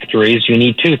factories, you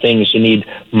need two things. You need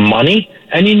money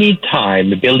and you need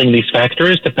time. Building these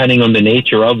factories, depending on the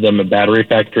nature of them, a battery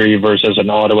factory versus an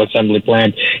auto assembly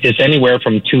plant, is anywhere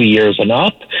from 2 years and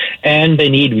up. And they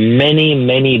need many,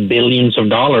 many billions of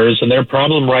dollars. And their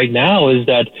problem right now is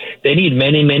that they need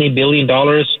many, many $billion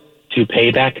to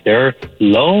pay back their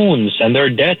loans and their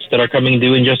debts that are coming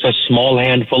due in just a small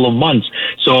handful of months.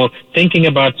 So thinking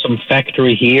about some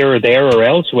factory here or there or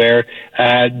elsewhere,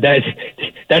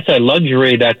 that's a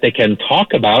luxury that they can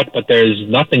talk about, but there's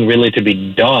nothing really to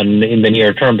be done in the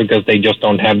near term because they just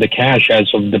don't have the cash as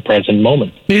of the present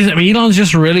moment. Elon's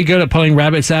just really good at pulling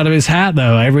rabbits out of his hat,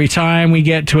 though. Every time we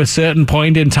get to a certain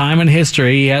point in time and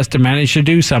history, he has to manage to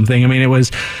do something. I mean, it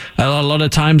was a lot of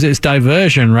times it's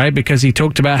diversion, right? Because he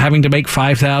talked about having to make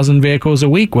 5,000 vehicles a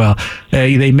week. Well,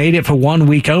 they made it for 1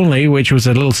 week only, which was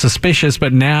a little suspicious.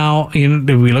 But now, you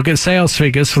know, if we look at sales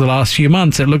figures for the last few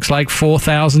months, it looks like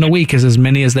 4,000 a week is as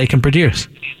many as they can produce.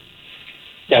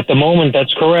 At the moment,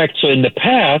 that's correct. So in the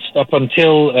past, up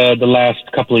until the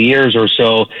last couple of years or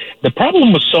so, the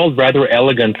problem was solved rather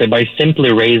elegantly by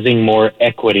simply raising more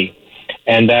equity.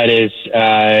 And that is,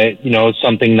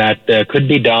 something that could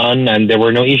be done. And there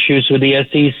were no issues with the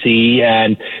SEC,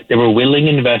 and there were willing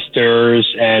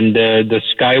investors, and the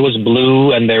sky was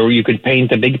blue, and you could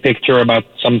paint a big picture about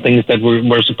some things that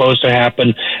were supposed to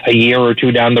happen a year or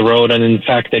two down the road. And in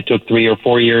fact, they took 3 or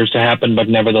 4 years to happen. But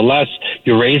nevertheless,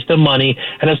 you raise the money.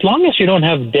 And as long as you don't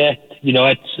have debt, you know,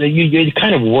 it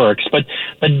kind of works, but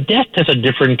debt has a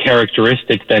different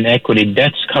characteristic than equity.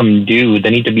 Debts come due;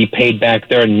 they need to be paid back.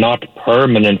 They're not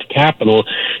permanent capital.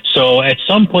 So, at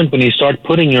some point, when you start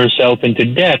putting yourself into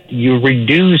debt, you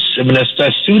reduce. I mean, as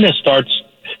soon as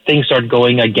things start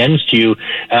going against you,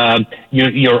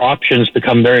 your options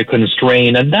become very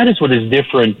constrained. And that is what is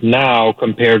different now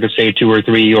compared to, say, 2 or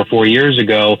 3 or 4 years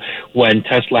ago when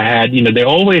Tesla had, they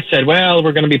always said, well,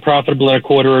 we're going to be profitable in a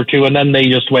quarter or two. And then they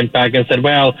just went back and said,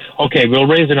 well, okay, we'll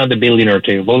raise another $1 billion or $2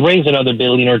 billion. We'll raise another $1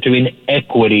 billion or $2 billion in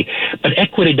equity. But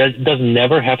equity does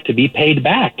never have to be paid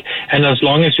back. And as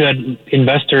long as you had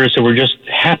investors who were just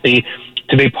happy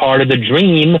to be part of the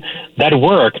dream, that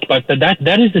worked. But that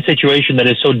is the situation that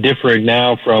is so different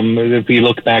now from if you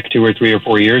look back 2 or 3 or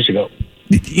 4 years ago.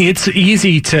 It's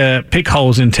easy to pick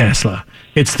holes in Tesla.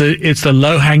 It's the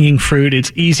low-hanging fruit.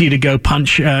 It's easy to go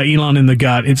punch Elon in the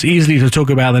gut. It's easy to talk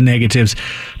about the negatives.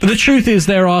 But the truth is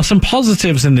there are some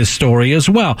positives in this story as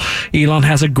well. Elon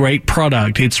has a great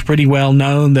product. It's pretty well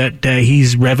known that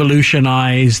he's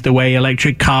revolutionized the way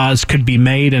electric cars could be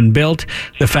made and built.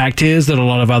 The fact is that a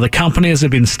lot of other companies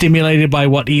have been stimulated by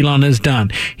what Elon has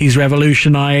done. He's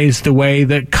revolutionized the way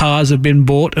that cars have been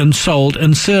bought and sold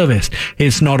and serviced.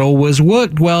 It's not always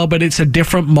worked well, but it's a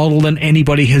different model than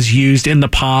anybody has used in the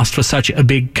past for such a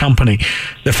big company.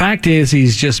 The fact is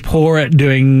he's just poor at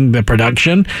doing the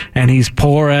production, and he's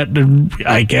poor at,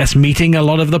 I guess, meeting a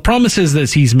lot of the promises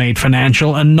that he's made,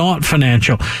 financial and not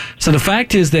financial. So the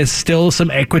fact is there's still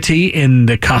some equity in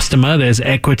the customer. There's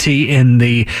equity in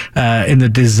the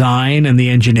design and the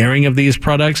engineering of these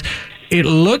products. It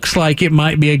looks like it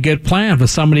might be a good plan for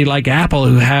somebody like Apple,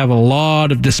 who have a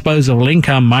lot of disposable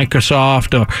income,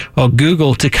 Microsoft or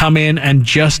Google, to come in and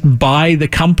just buy the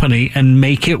company and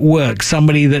make it work.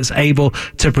 Somebody that's able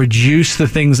to produce the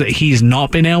things that he's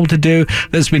not been able to do,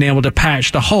 that's been able to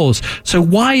patch the holes. So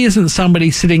why isn't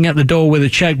somebody sitting at the door with a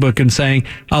checkbook and saying,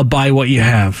 I'll buy what you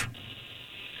have?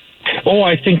 Oh,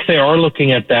 I think they are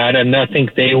looking at that, and I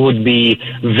think they would be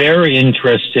very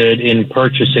interested in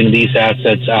purchasing these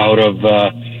assets out of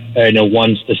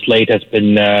once the slate has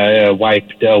been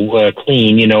wiped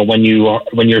clean. When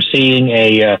you're seeing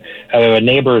a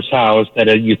neighbor's house that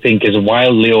you think is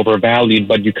wildly overvalued,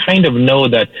 but you kind of know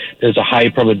that there's a high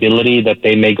probability that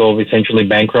they may go essentially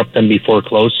bankrupt and be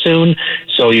foreclosed soon,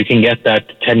 so you can get that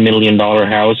 $10 million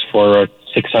house for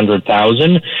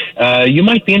 $600,000. You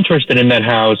might be interested in that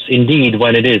house indeed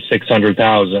when it is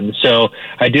 $600,000. So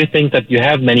I do think that you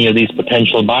have many of these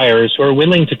potential buyers who are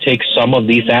willing to take some of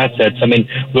these assets. I mean,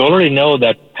 we already know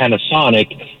that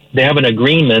Panasonic, they have an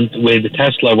agreement with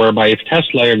Tesla whereby if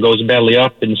Tesla goes belly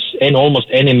up in almost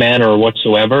any manner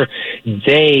whatsoever,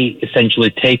 they essentially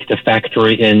take the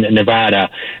factory in Nevada.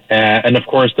 And of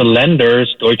course, the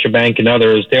lenders, Deutsche Bank and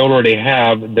others, they already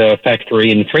have the factory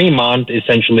in Fremont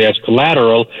essentially as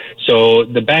collateral. So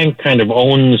the bank kind of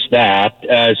owns that.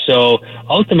 So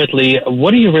ultimately,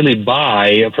 what do you really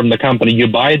buy from the company? You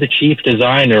buy the chief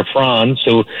designer, Franz,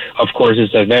 who of course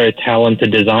is a very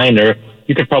talented designer.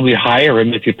 You could probably hire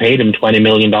him if you paid him $20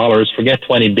 million. Forget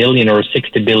 $20 billion or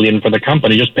 $60 billion for the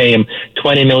company. Just pay him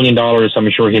 $20 million. I'm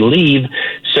sure he'll leave.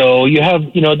 So you have,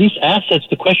 these assets.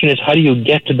 The question is, how do you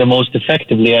get to them most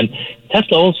effectively? And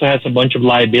Tesla also has a bunch of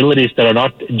liabilities that are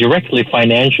not directly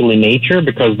financial in nature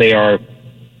because they are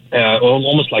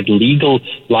almost like legal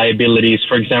liabilities.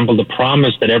 For example, the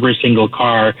promise that every single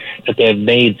car that they have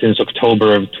made since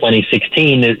October of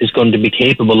 2016 is going to be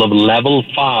capable of level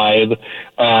 5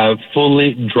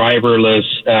 fully driverless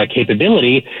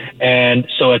capability. And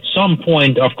so at some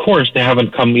point, of course, they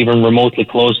haven't come even remotely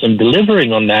close to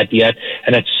delivering on that yet.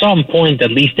 And at some point,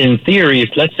 at least in theory, if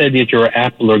let's say that you're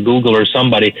Apple or Google or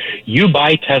somebody, you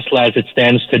buy Tesla as it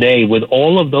stands today with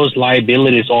all of those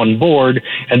liabilities on board,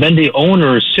 and then the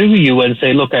owners sue you and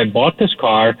say, look, I bought this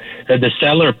car. The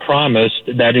seller promised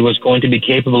that it was going to be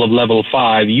capable of level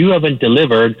 5. You haven't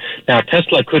delivered. Now,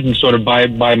 Tesla couldn't sort of buy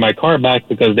my car back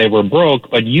because they were broke,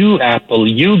 but you, Apple,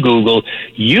 you, Google,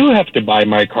 you have to buy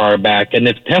my car back. And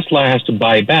if Tesla has to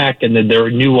buy back and then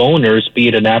their new owners, be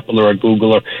it an Apple or a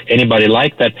Google or anybody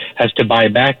like that, has to buy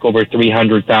back over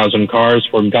 300,000 cars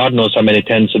for God knows how many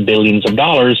tens of billions of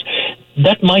dollars,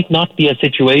 that might not be a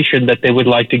situation that they would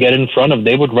like to get in front of.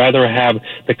 They would rather have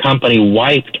the company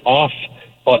wiped off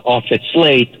its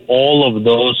slate all of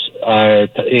those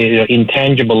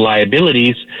intangible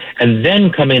liabilities and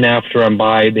then come in after and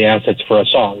buy the assets for a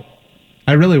song.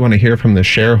 I really want to hear from the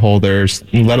shareholders,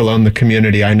 let alone the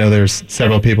community. I know there's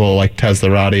several people like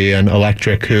Teslarati and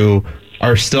Electric who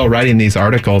are still writing these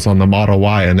articles on the Model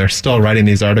Y, and they're still writing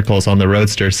these articles on the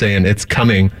Roadster saying it's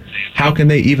coming. How can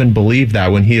they even believe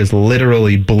that when he is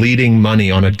literally bleeding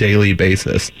money on a daily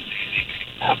basis?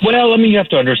 Well, you have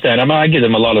to understand, I give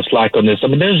them a lot of slack on this.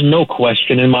 There's no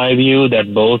question in my view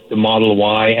that both the Model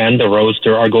Y and the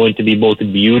Roadster are going to be both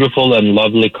beautiful and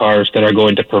lovely cars that are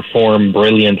going to perform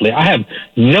brilliantly. I have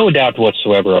no doubt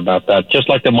whatsoever about that. Just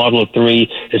like the Model 3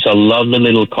 is a lovely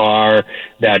little car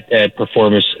that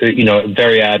performs,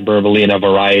 very admirably in a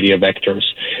variety of vectors.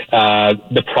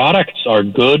 The products are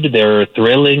good. They're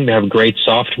thrilling. They have great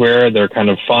software. They're kind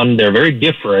of fun. They're very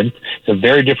different. It's a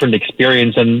very different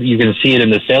experience, and you can see it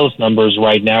in the sales numbers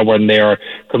right now when they are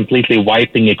completely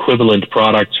wiping equivalent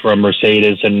products from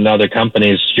Mercedes and other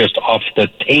companies just off the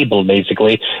table,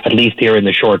 basically, at least here in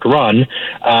the short run.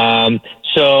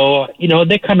 So,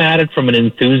 they come at it from an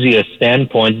enthusiast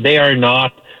standpoint. They are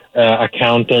not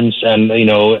accountants and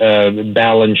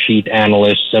balance sheet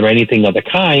analysts or anything of the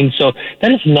kind. So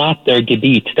that is not their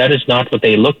Gebiet. That is not what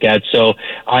they look at. So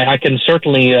I can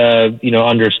certainly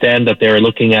understand that they're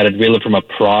looking at it really from a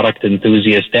product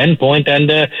enthusiast standpoint, and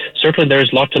certainly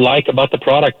there's a lot to like about the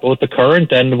product, both the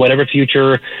current and whatever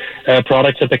future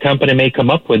products that the company may come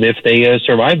up with if they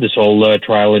survive this whole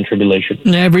trial and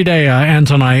tribulation. Every day,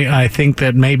 Anton, I think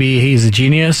that maybe he's a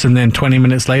genius, and then 20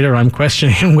 minutes later I'm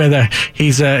questioning whether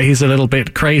he's a little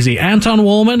bit crazy. Anton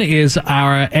Wahlman is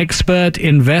our expert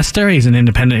investor. He's an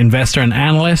independent investor and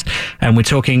analyst, and we're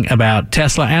talking about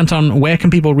Tesla. Anton, where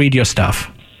can people read your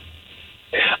stuff?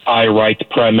 I write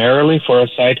primarily for a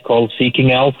site called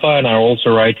Seeking Alpha, and I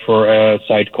also write for a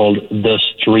site called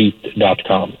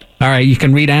TheStreet.com. All right, you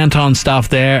can read Anton's stuff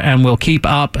there, and we'll keep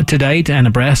up to date and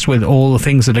abreast with all the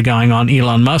things that are going on.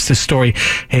 Elon Musk, this story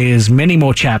has many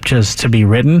more chapters to be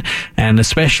written, and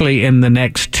especially in the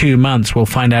next 2 months, we'll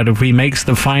find out if he makes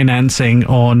the financing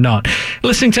or not.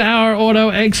 Listening to our auto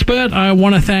expert, I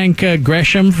want to thank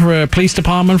Gresham Police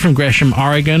Department from Gresham,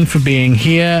 Oregon, for being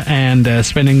here and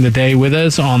spending the day with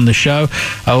us on the show.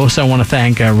 I also want to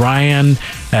thank Ryan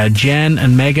Jen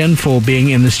and Megan for being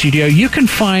in the studio. You can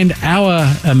find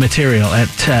our material at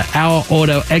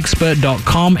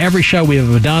ourautoexpert.com. Every show we've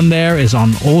ever done there is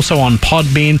also on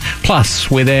Podbean. Plus,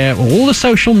 we're there all the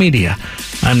social media.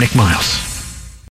 I'm Nick Miles.